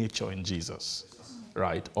everlasting nature in Jesus,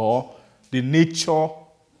 right? Or the nature,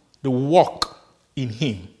 the work in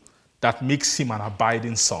him that makes him an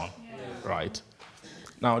abiding Son, right?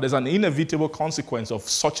 Now, there's an inevitable consequence of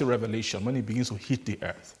such a revelation when it begins to hit the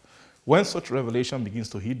earth. When such revelation begins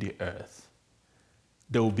to hit the earth,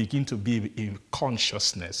 there will begin to be a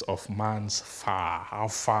consciousness of how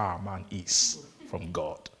far man is from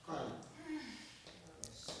God.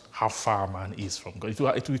 How far man is from God.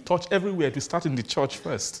 It will touch everywhere. It will start in the church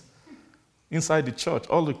first. Inside the church,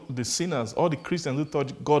 all the sinners, all the Christians who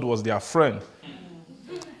thought God was their friend.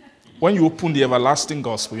 When you open the everlasting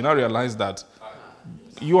gospel, you now realize that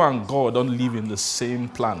you and God don't live in the same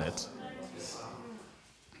planet.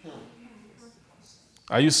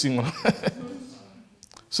 Are you seeing?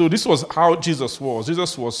 So this was how Jesus was.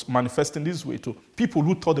 Jesus was manifesting this way to people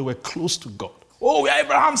who thought they were close to God. Oh, we are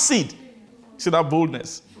Abraham's seed. See that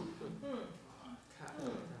boldness?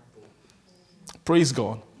 Praise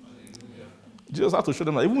God. Jesus had to show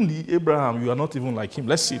them that even the Abraham, you are not even like him.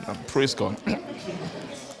 Let's see that. Praise God.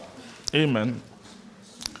 Amen.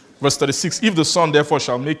 Verse 36, if the Son therefore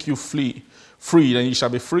shall make you free, then you shall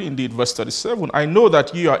be free indeed. Verse 37, I know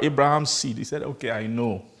that you are Abraham's seed. He said, okay, I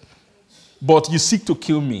know. But you seek to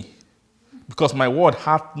kill me, because my word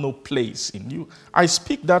hath no place in you. I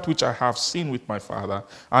speak that which I have seen with my Father,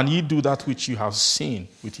 and ye do that which you have seen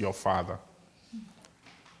with your father.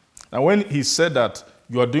 Now when he said that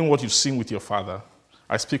you are doing what you've seen with your father,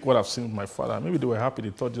 I speak what I've seen with my father, maybe they were happy. They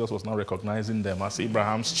thought Jesus was now recognizing them as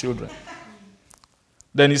Abraham's children.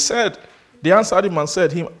 Then he said, they answered him and said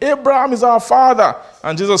to him, Abraham is our father.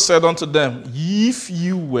 And Jesus said unto them, if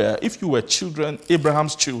you were children,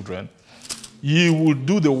 Abraham's children, ye would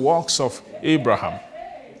do the works of Abraham.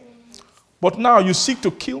 But now you seek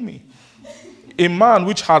to kill me, a man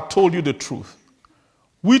which had told you the truth,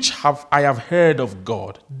 which I have heard of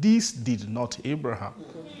God. This did not Abraham.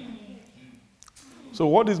 So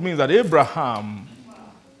what this means that Abraham,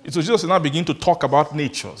 it was just now begin to talk about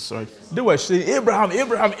natures, right? They were saying,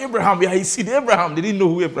 Abraham, we are his seed. Abraham, they didn't know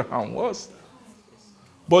who Abraham was.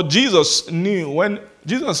 But Jesus knew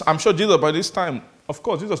I'm sure Jesus by this time, of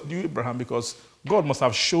course, Jesus knew Abraham because God must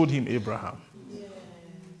have showed him Abraham.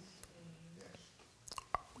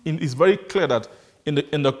 It's very clear that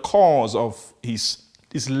in the course of his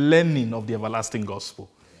learning of the everlasting gospel,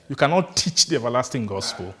 you cannot teach the everlasting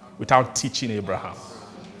gospel without teaching Abraham.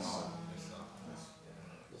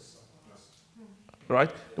 Right?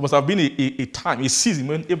 There must have been a time, a season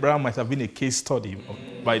when Abraham might have been a case study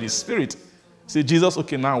by the Spirit. Say, Jesus,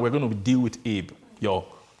 okay, now we're going to deal with Abe, your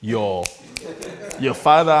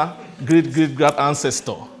father, great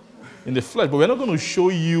ancestor in the flesh. But we're not going to show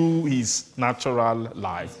you his natural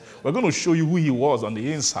life. We're going to show you who he was on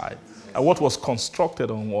the inside and what was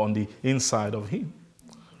constructed on the inside of him.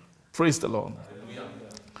 Praise the Lord.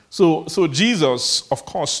 So Jesus, of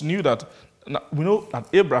course, knew that, we know that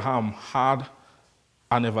Abraham had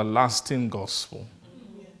an everlasting gospel,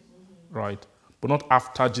 right? But not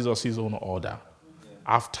after Jesus' own order,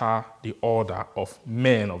 after the order of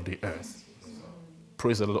men of the earth.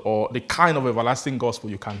 Praise the Lord. Or the kind of everlasting gospel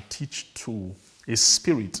you can teach to a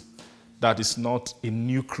spirit that is not a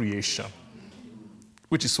new creation,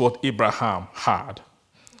 which is what Abraham had.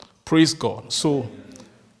 Praise God. So,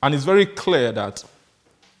 and it's very clear that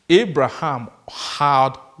Abraham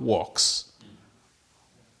had works.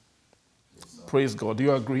 Praise God. Do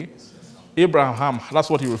you agree? Abraham, that's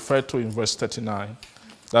what he referred to in verse 39.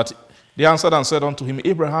 That they answered and said unto him,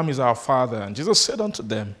 Abraham is our father. And Jesus said unto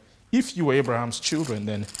them, if you were Abraham's children,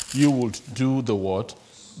 then you would do the what?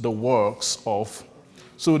 The works of.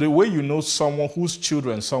 So the way you know someone whose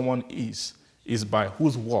children someone is by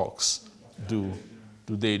whose works do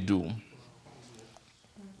they do.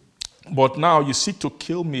 But now you seek to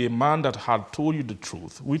kill me, a man that had told you the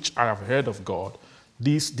truth, which I have heard of God.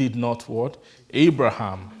 This did not what?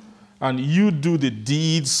 Abraham. And you do the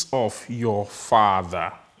deeds of your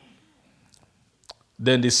father.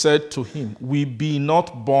 Then they said to him, we be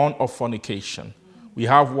not born of fornication. We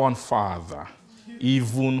have one Father,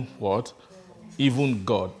 even what? Even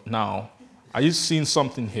God. Now, are you seeing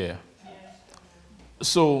something here?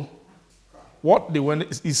 So, what they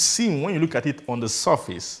wanted, it seemed, when you look at it on the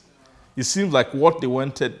surface, it seems like what they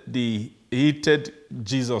wanted, they hated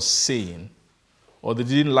Jesus saying, or they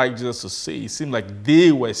didn't like Jesus to say. It seemed like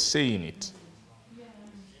they were saying it.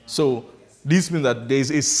 So this means that there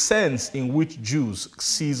is a sense in which Jews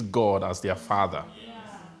sees God as their father.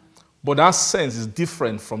 But that sense is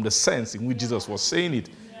different from the sense in which Jesus was saying it.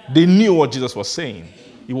 They knew what Jesus was saying.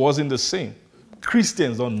 It wasn't the same.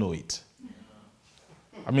 Christians don't know it.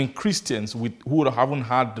 I mean, Christians who haven't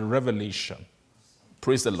had the revelation,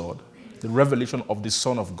 praise the Lord, the revelation of the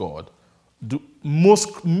Son of God.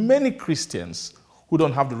 Many Christians who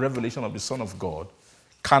don't have the revelation of the Son of God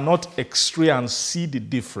cannot extray and see the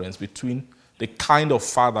difference between the kind of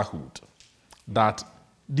fatherhood that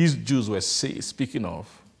these Jews were speaking of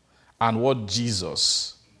and what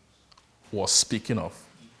Jesus was speaking of.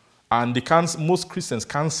 And most Christians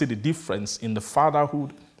can't see the difference in the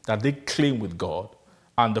fatherhood that they claim with God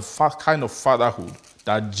and the kind of fatherhood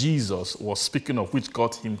that Jesus was speaking of, which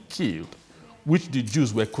got him killed, which the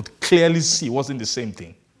Jews could clearly see wasn't the same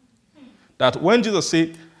thing. That when Jesus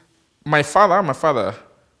said, my father,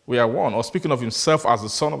 we are one, or speaking of himself as the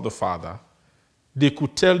Son of the Father, they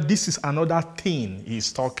could tell this is another thing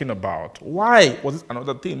he's talking about. Why was it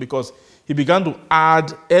another thing? Because he began to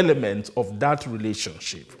add elements of that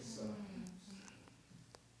relationship,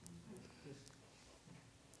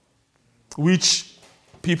 which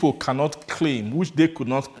people cannot claim, which they could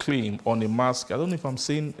not claim on a mass. I don't know if I'm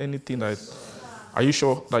saying anything that... Are you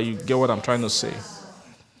sure that you get what I'm trying to say?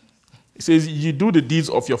 It says, you do the deeds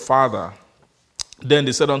of your father. Then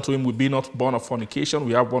they said unto him, we be not born of fornication.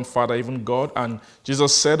 We have one Father, even God. And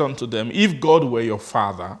Jesus said unto them, if God were your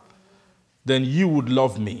Father, then you would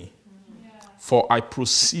love me. For I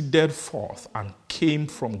proceeded forth and came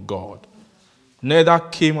from God. Neither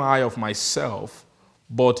came I of myself,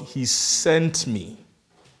 but he sent me.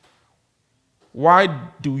 Why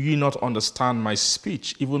do ye not understand my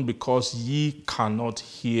speech, even because ye cannot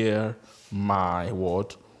hear my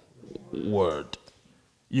word?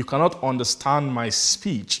 You cannot understand my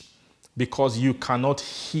speech because you cannot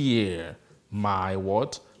hear my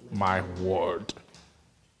what? My word.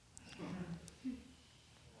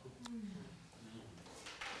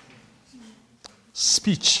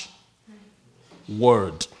 Speech,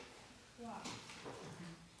 word.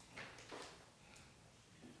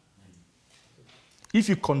 If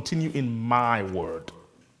you continue in my word,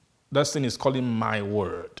 that thing is calling my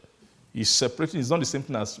word. He's separating, it's not the same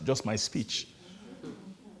thing as just my speech.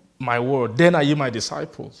 My word, then are ye my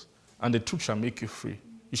disciples, and the truth shall make you free.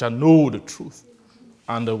 You shall know the truth,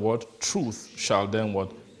 and the word truth shall then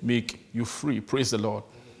what? Make you free. Praise the Lord.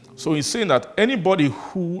 So he's saying that anybody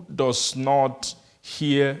who does not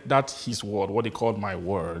hear that his word, what he called my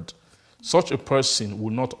word, such a person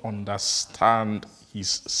will not understand his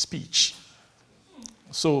speech.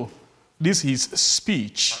 So this his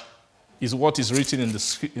speech is what is written in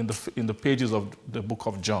the pages of the book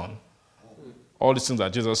of John. All these things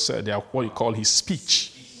that Jesus said, they are what he called his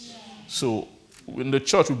speech. So in the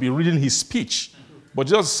church, we'll be reading his speech. But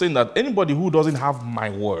Jesus is saying that anybody who doesn't have my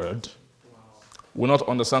word will not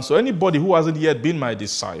understand. So anybody who hasn't yet been my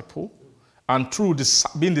disciple, and through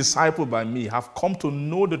being discipled by me, have come to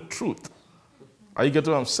know the truth. Are you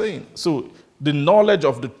getting what I'm saying? So the knowledge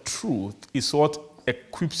of the truth is what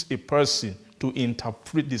equips a person to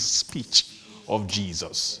interpret the speech of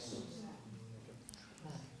Jesus.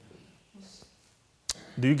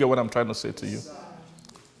 Do you get what I'm trying to say to you?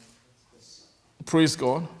 Praise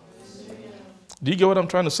God. Do you get what I'm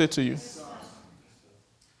trying to say to you?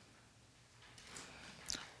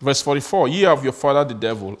 Verse 44, ye are of your father the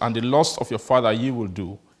devil, and the lust of your father ye will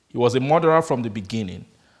do. He was a murderer from the beginning,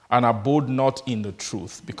 and abode not in the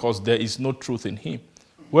truth, because there is no truth in him.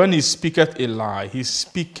 When he speaketh a lie, he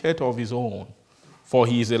speaketh of his own, for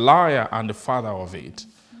he is a liar and the father of it.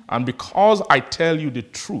 And because I tell you the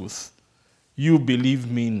truth, you believe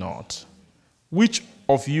me not. Which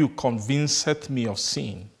of you convinceth me of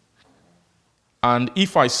sin? And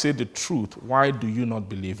if I say the truth, why do you not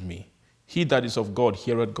believe me? He that is of God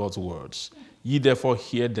heareth God's words. Ye therefore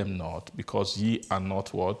hear them not, because ye are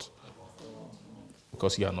not what?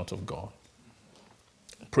 Because ye are not of God.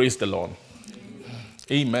 Praise the Lord.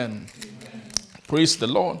 Amen. Praise the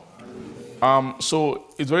Lord. So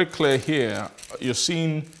it's very clear here. You're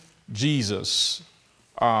seeing Jesus.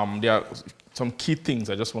 There are some key things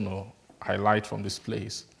I just want to highlight from this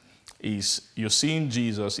place. Is you're seeing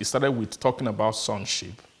Jesus. He started with talking about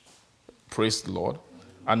sonship. Praise the Lord.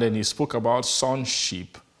 And then he spoke about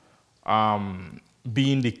sonship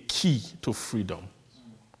being the key to freedom.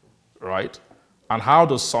 Right? And how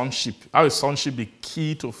is sonship the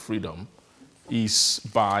key to freedom? is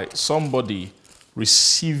by somebody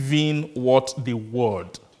receiving what the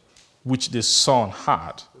word which the Son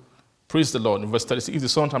had. Praise the Lord. In verse 36, if the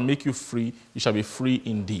Son can make you free, you shall be free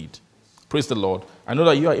indeed. Praise the Lord. I know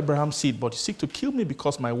that you are Abraham's seed, but you seek to kill me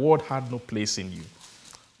because my word had no place in you.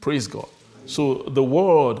 Praise God. So the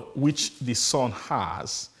word which the Son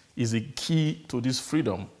has is the key to this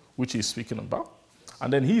freedom which he's speaking about.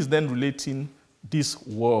 And then he's then relating this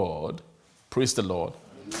word, praise the Lord,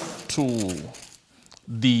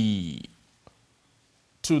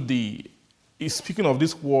 he's speaking of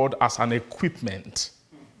this word as an equipment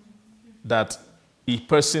that a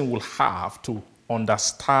person will have to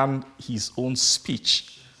understand his own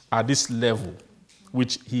speech at this level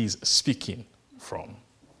which he is speaking from.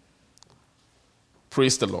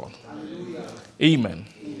 Praise the Lord. Hallelujah. Amen.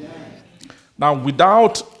 Amen. Now,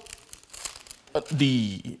 without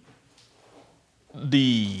the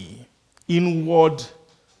inward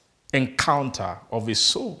encounter of a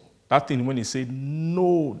soul, that thing when he said,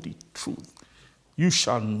 know the truth, you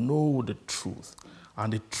shall know the truth,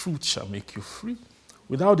 and the truth shall make you free.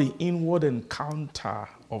 Without the inward encounter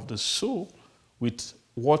of the soul with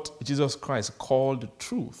what Jesus Christ called the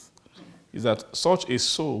truth, is that such a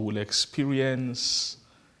soul will experience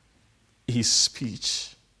his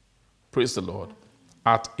speech, praise the Lord,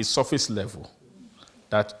 at a surface level,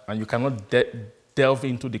 and you cannot delve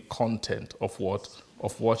into the content of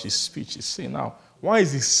what his speech is saying. Now, why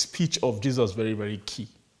is the speech of Jesus very, very key?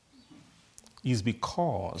 It's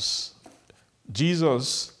because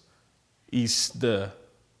Jesus is the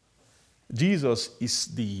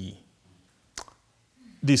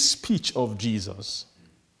speech of Jesus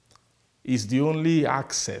is the only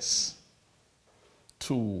access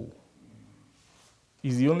to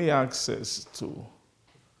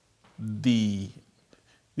the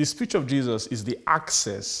speech of Jesus is the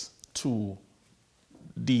access to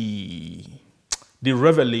the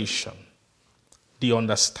revelation, the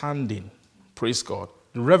understanding, praise God,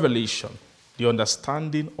 the revelation, the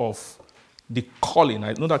understanding of the calling.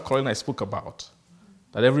 I know that calling I spoke about,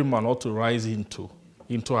 that every man ought to rise into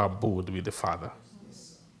abode with the Father.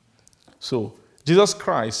 So Jesus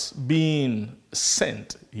Christ being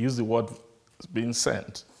sent, he used the word being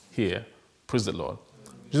sent here, praise the Lord.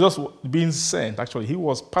 Jesus being sent, actually, he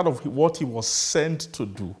was part of what he was sent to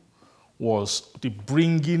do was the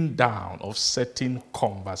bringing down of certain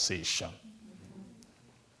conversation.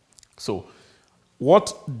 So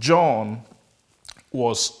what John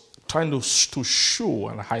was trying to show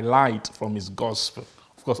and highlight from his gospel,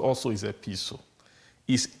 of course also his epistle,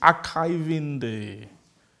 is archiving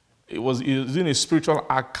it was in a spiritual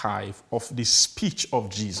archive of the speech of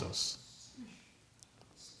Jesus.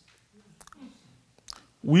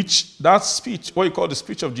 Which, that speech, what you call the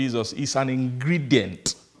speech of Jesus, is an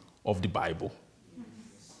ingredient of the Bible,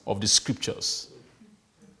 of the scriptures.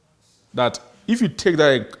 That if you take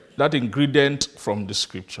that ingredient from the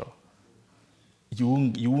scripture, you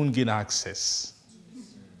won't gain access.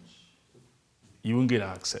 You won't gain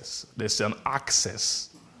access. There's an access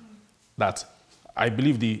that I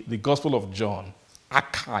believe the Gospel of John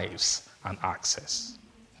archives an access.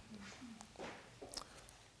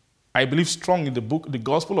 I believe strong in the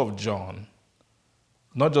Gospel of John,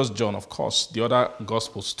 not just John, of course, the other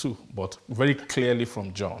Gospels too, but very clearly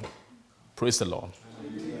from John. Praise the Lord.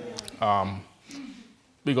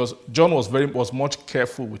 Because John was much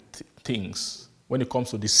careful with things when it comes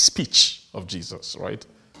to the speech of Jesus, right?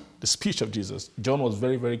 The speech of Jesus. John was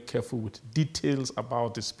very, very careful with details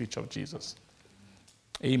about the speech of Jesus.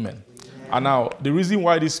 Amen. And now, the reason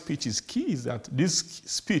why this speech is key is that this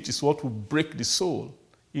speech is what will break the soul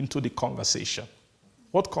into the conversation.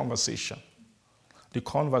 What conversation? The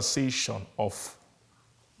conversation of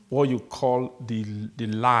what you call the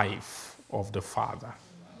life of the Father.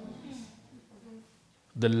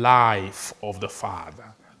 The life of the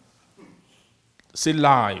Father. Say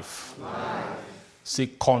life. Say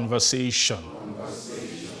conversation.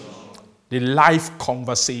 The life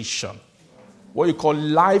conversation. What you call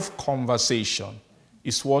life conversation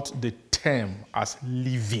is what they term as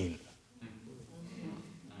living.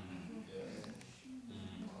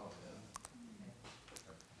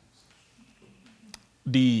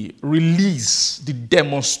 The release, the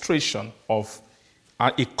demonstration of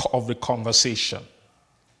the conversation,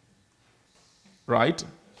 right,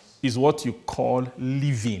 is what you call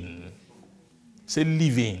living. Say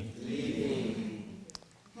living. Living.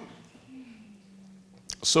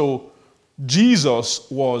 So Jesus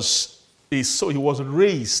was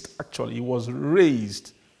raised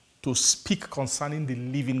to speak concerning the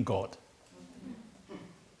living God.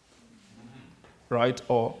 Right?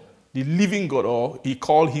 Or the living God, or he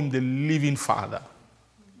called him the living Father.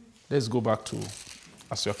 Let's go back to,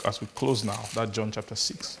 as we close now, that John chapter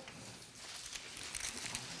 6,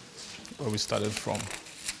 where we started from.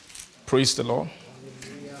 Praise the Lord.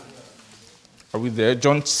 Are we there?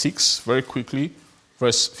 John 6, very quickly,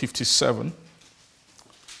 verse 57.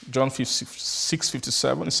 John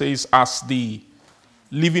 6:57, it says, as the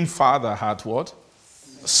living Father had what?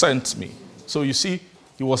 Sent me. So you see,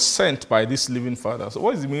 he was sent by this living Father. So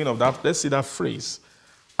what is the meaning of that? Let's see that phrase.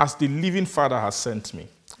 As the living Father has sent me.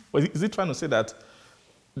 Well, is he trying to say that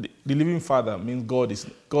the living Father means God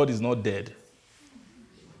is not dead?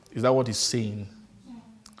 Is that what he's saying?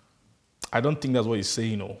 I don't think that's what he's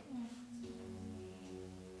saying, no.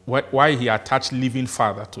 Why he attached living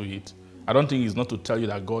Father to it? I don't think it's not to tell you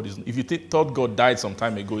that God is. If you thought God died some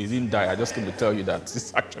time ago, he didn't die. I just came to tell you that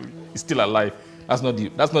he's still alive. That's not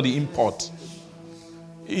the import.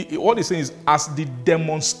 What he's saying is, as the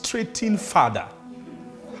demonstrating Father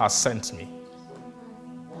has sent me,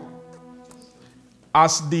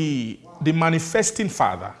 as the manifesting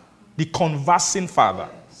Father, the conversing Father,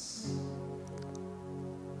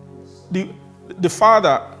 the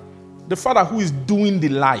Father who is doing the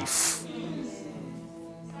life,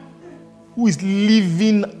 who is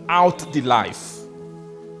living out the life.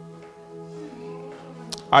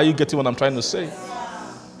 Are you getting what I'm trying to say?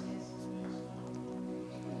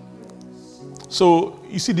 So,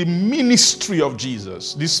 you see the ministry of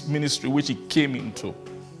Jesus, this ministry which he came into.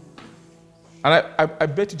 And I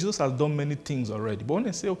bet you Jesus has done many things already. But when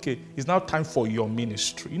they say, okay, it's now time for your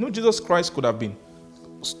ministry. You know, Jesus Christ could have been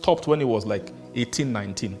stopped when he was like 18,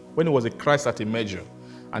 19. When he was a Christ at a measure.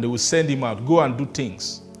 And they would send him out, go and do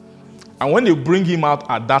things. And when they bring him out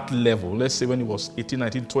at that level, let's say when he was 18,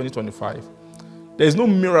 19, 20, 25, there is no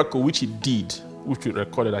miracle which he did, which we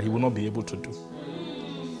recorded that he will not be able to do.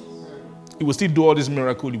 He will still do all this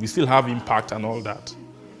miracle, he will still have impact and all that.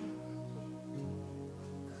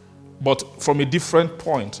 But from a different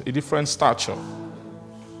point, a different stature.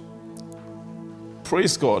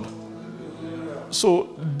 Praise God. So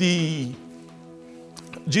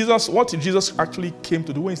what Jesus actually came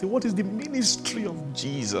to do when he said, what is the ministry of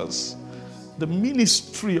Jesus? The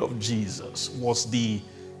ministry of Jesus was the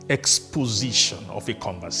exposition of a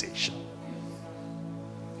conversation.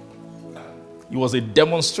 It was a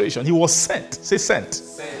demonstration. He was sent. Say sent.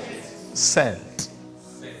 Sent.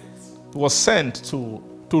 He was sent to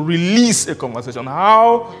release a conversation.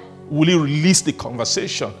 How will he release the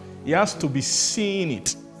conversation? He has to be seeing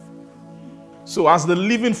it. So as the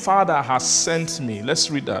living Father has sent me, let's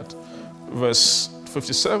read that. Verse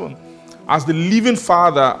 57. As the living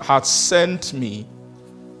Father had sent me,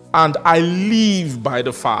 and I live by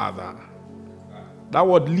the Father. That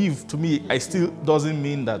word live to me, I still doesn't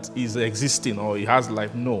mean that he's existing or he has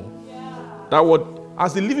life. No. That word,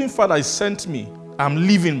 as the living Father has sent me, I'm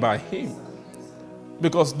living by him.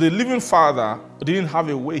 Because the living Father didn't have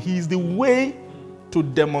a way. He is the way to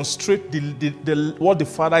demonstrate what the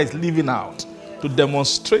Father is living out. To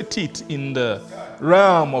demonstrate it in the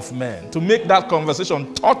realm of men. To make that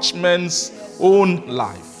conversation touch men's own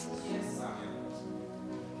life.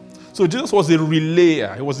 So Jesus was a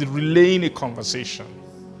relayer. He was relaying a conversation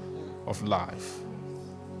of life.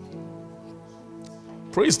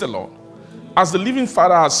 Praise the Lord. As the living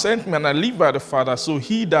Father has sent me, and I live by the Father, so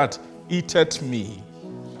he that eateth me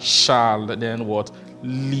shall then what?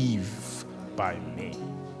 Live by me.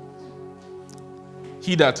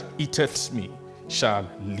 He that eateth me shall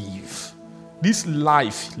live. This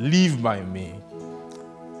life, live by me,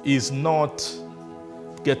 is not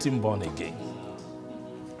getting born again.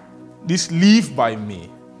 This live by me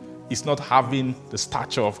is not having the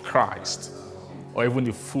stature of Christ or even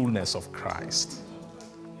the fullness of Christ.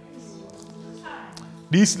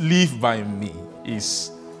 This live by me is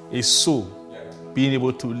a soul being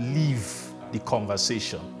able to live the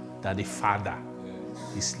conversation that the Father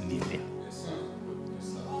is living.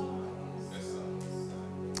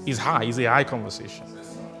 It's a high conversation.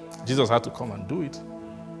 Jesus had to come and do it.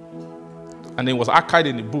 And it was archived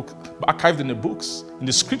in the books, in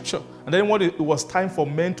the scripture. And then when it was time for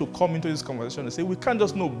men to come into this conversation, they say, we can't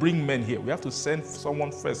just bring men here. We have to send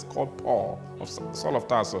someone first called Paul, of Saul of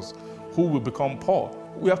Tarsus, who will become Paul.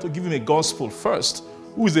 We have to give him a gospel first,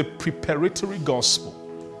 who is a preparatory gospel.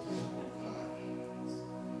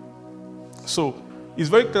 So it's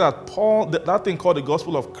very clear that Paul, that thing called the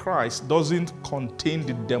gospel of Christ, doesn't contain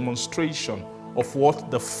the demonstration of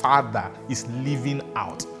what the Father is living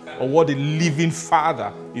out, or what the living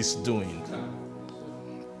Father is doing.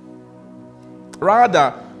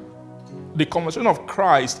 Rather, the conversation of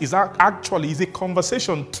Christ is actually a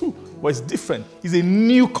conversation too, but it's different. It's a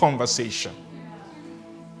new conversation.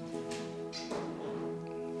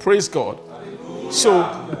 Praise God. So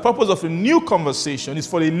the purpose of a new conversation is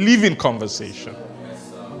for a living conversation.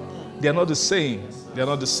 They are not the same. They are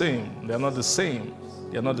not the same. They are not the same.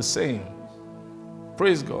 They are not the same.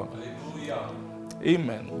 Praise God.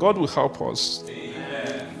 Amen. God will help us.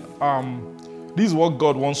 This is what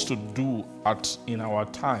God wants to do in our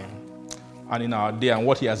time and in our day, and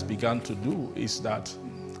what He has begun to do is that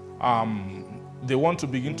they want to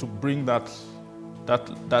begin to bring that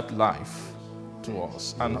life to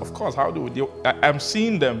us. And of course, how do we? I'm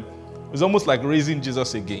seeing them. It's almost like raising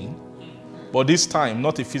Jesus again, but this time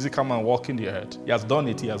not a physical man walking the earth. He has done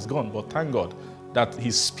it. He has gone. But thank God that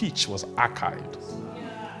His speech was archived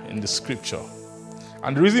in the Scripture.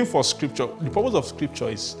 And the reason for Scripture, the purpose of Scripture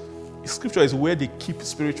is where they keep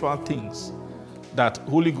spiritual things that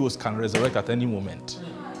Holy Ghost can resurrect at any moment.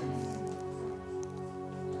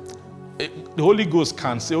 The Holy Ghost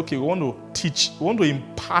can say, okay, we want to teach, we want to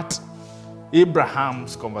impart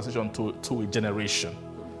Abraham's conversation to a generation.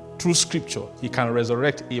 Through Scripture, He can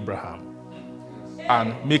resurrect Abraham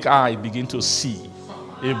and make I begin to see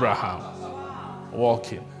Abraham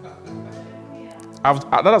walking. I've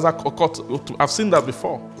seen that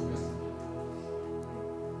before.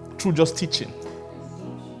 Through just teaching.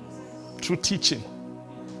 Through teaching.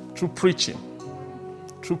 Through preaching.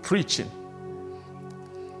 Through preaching.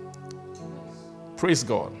 Praise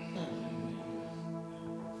God.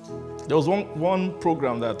 There was one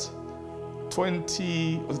program that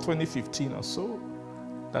 2015 or so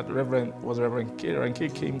that Reverend K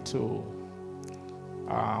came to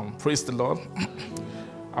praise the Lord.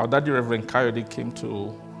 Our daddy Reverend Coyote came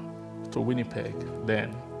to Winnipeg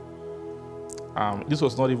then. This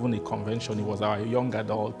was not even a convention, it was our young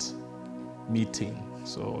adult meeting.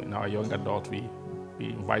 So in our young adult, we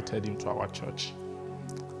invited him to our church.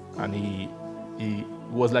 And he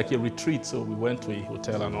was like a retreat, so we went to a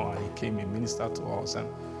hotel and all, and he came and ministered to us. And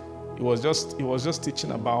he was just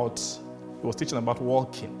teaching about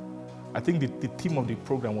walking. I think the theme of the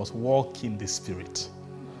program was walk in the Spirit.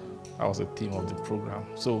 That was the theme of the program.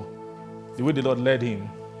 So the way the Lord led him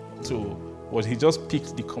was he just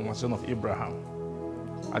picked the conversation of Abraham.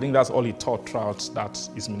 I think that's all he taught throughout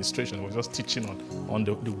his ministration. He was just teaching on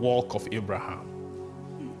the walk of Abraham.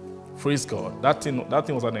 Praise God. That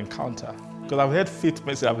thing was an encounter. Because I've heard faith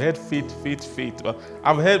message, I've heard faith. But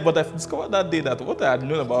I've discovered that day that what I had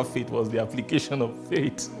known about faith was the application of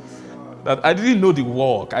faith. That I didn't know the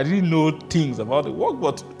walk, I didn't know things about the walk,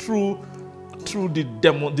 but through the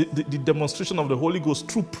demonstration of the Holy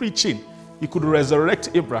Ghost, through preaching, He could resurrect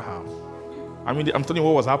Abraham. I mean, I'm telling you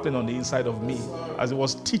what was happening on the inside of me as He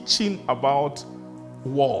was teaching about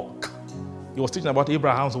walk. He was teaching about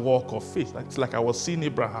Abraham's walk of faith. It's like I was seeing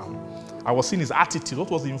Abraham. I was seeing his attitude.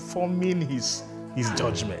 What was informing his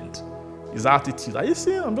judgment? His attitude. Are you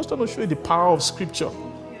seeing? I'm just trying to show you the power of Scripture.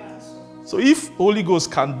 So if Holy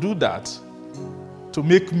Ghost can do that, to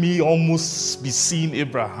make me almost be seeing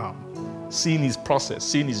Abraham, seeing his process,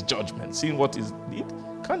 seeing his judgment, seeing what he did,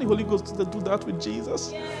 can the Holy Ghost do that with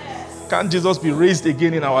Jesus? Yes. Can't Jesus be raised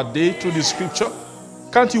again in our day through the Scripture?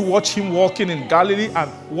 Can't you watch Him walking in Galilee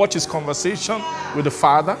and watch His conversation with the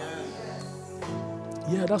Father?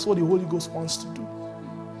 Yeah, that's what the Holy Ghost wants to do.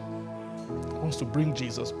 He wants to bring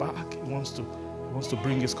Jesus back. He wants to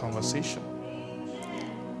bring His conversation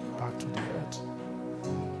back to the earth.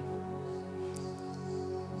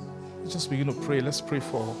 Let's just begin to pray. Let's pray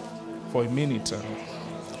for a minute.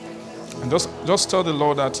 And just tell the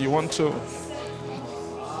Lord that you want to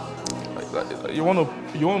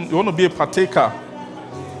be a partaker.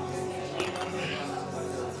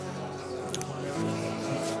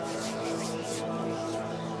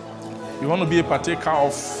 You want to be a partaker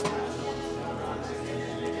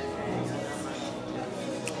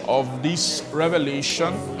of this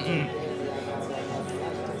revelation.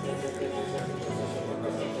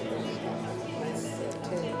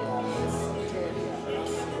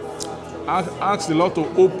 Ask the Lord to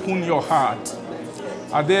open your heart.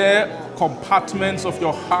 Are there compartments of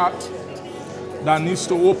your heart that needs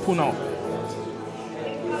to open up?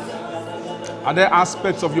 Are there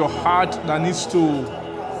aspects of your heart that needs to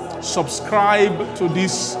subscribe to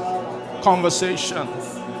this conversation?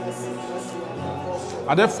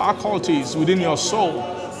 Are there faculties within your soul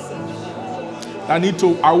that need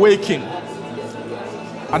to awaken?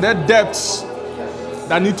 Are there depths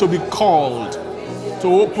that need to be called to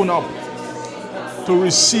open up, to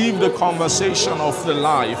receive the conversation of the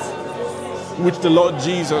life which the Lord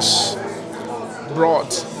Jesus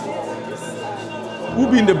brought? Who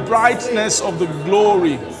being the brightness of the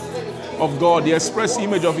glory of God, the express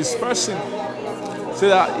image of His person, so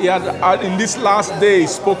that He had in these last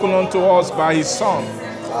days spoken unto us by His Son.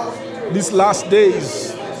 These last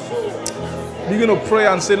days, Begin to pray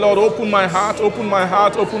and say, Lord, open my heart, open my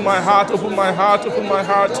heart, open my heart, open my heart, open my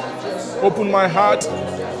heart, open my heart,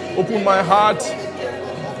 open my heart.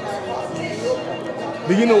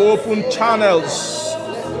 Begin to open channels.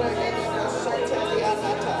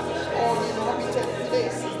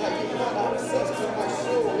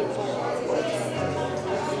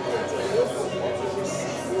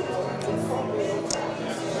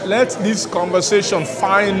 Let this conversation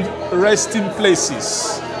find resting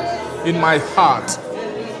places in my heart.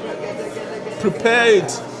 Prepare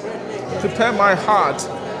it. Prepare my heart.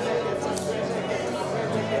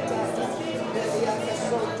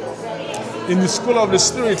 In the school of the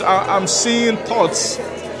Spirit, I'm seeing thoughts.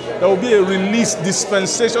 There will be a release,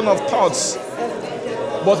 dispensation of thoughts.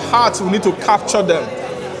 But hearts will need to capture them.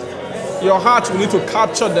 Your heart will need to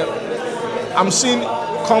capture them. I'm seeing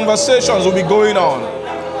conversations will be going on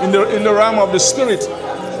in the realm of the Spirit.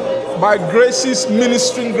 By graces,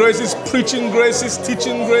 ministering graces, preaching graces,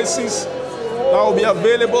 teaching graces, that will be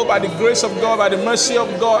available by the grace of God, by the mercy of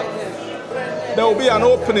God. There will be an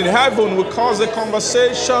opening. Heaven will cause a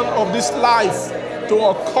conversation of this life to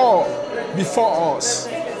occur before us.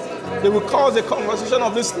 They will cause a conversation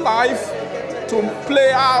of this life to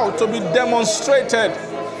play out, to be demonstrated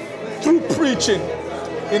through preaching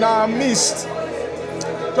in our midst.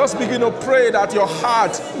 Just begin to pray that your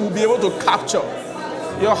heart will be able to capture.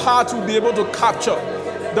 Your heart will be able to capture.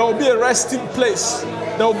 There will be a resting place.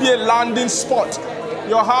 There will be a landing spot.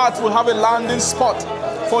 Your heart will have a landing spot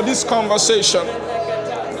for this conversation.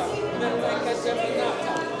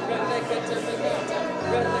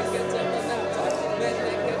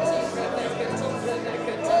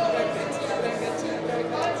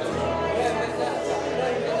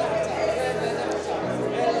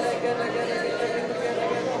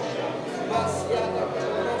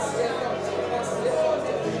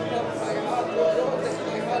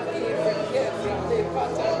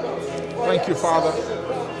 Thank you, Father.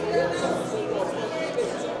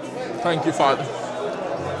 Thank you, Father.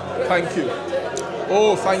 Thank you.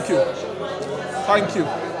 Oh, thank you. Thank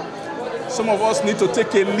you. Some of us need to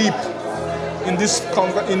take a leap in this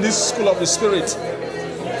school of the Spirit.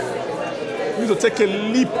 We need to take a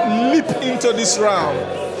leap into this realm.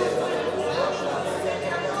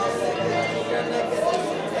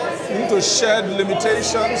 We need to shed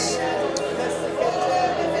limitations,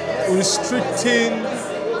 restricting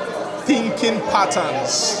thinking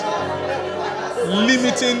patterns,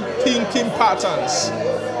 limiting thinking patterns,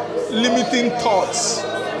 limiting thoughts,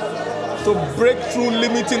 to break through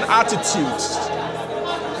limiting attitudes.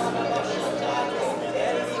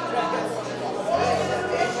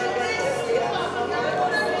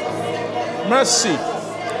 Mercy.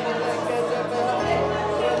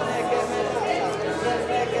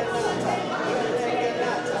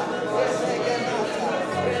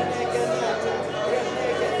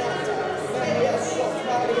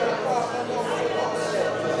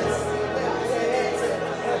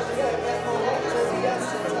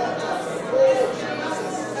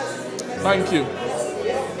 Thank you.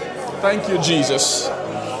 Thank you, Jesus.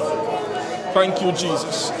 Thank you,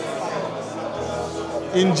 Jesus.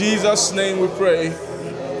 In Jesus' name we pray.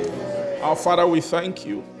 Our Father, we thank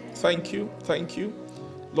you. Thank you. Thank you.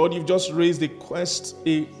 Lord, you've just raised a quest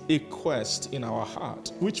in our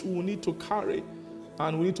heart, which we will need to carry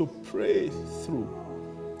and we need to pray through.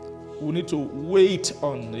 We need to wait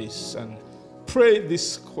on this and pray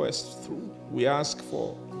this quest through. We ask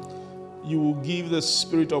for you will give the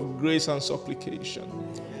spirit of grace and supplication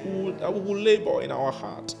that we will labor in our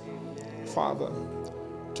heart, Father,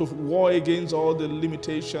 to war against all the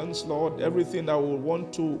limitations, Lord, everything that will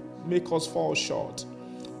want to make us fall short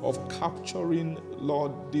of capturing,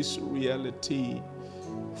 Lord, this reality.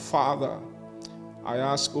 Father, I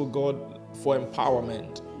ask, oh God, for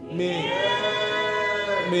empowerment.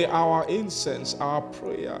 May our incense, our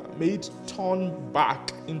prayer, may it turn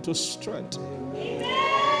back into strength.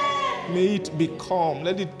 May it become,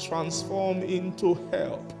 let it transform into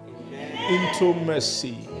help, into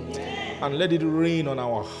mercy, and let it rain on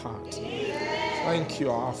our heart. Thank you,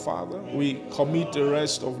 our Father. We commit the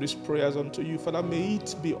rest of these prayers unto you. Father, may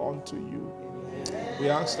it be unto you. We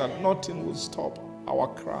ask that nothing will stop our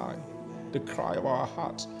cry, the cry of our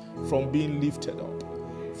heart, from being lifted up.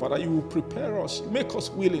 Father, you will prepare us, make us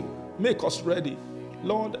willing, make us ready.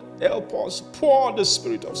 Lord, help us pour the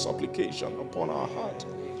spirit of supplication upon our heart,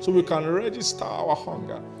 so we can register our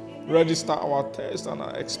hunger, register our thirst and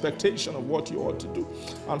our expectation of what you ought to do.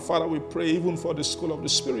 And Father, we pray even for the school of the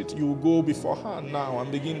Spirit, you will go beforehand now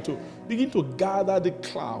and begin to gather the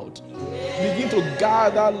cloud. Begin to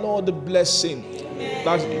gather, Lord, the blessing,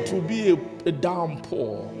 that it will be a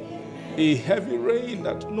downpour A heavy rain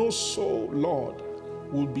that no soul, Lord,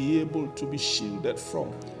 will be able to be shielded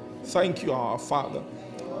from. Thank you, our Father.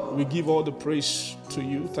 We give all the praise to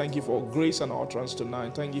you. Thank you for grace and utterance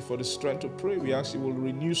tonight. Thank you for the strength to pray. We ask you will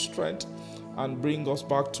renew strength and bring us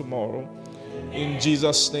back tomorrow. In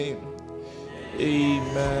Jesus' name,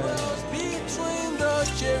 amen. Between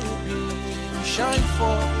the cherubim, shine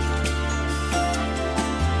forth.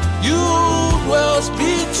 You dwells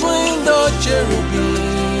between the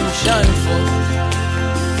cherubim, shine forth.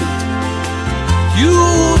 You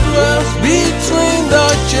dwells between the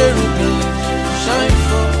cherubim, shine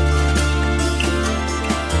forth.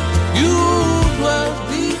 You dwells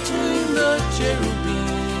between the cherubim,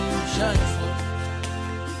 shine forth.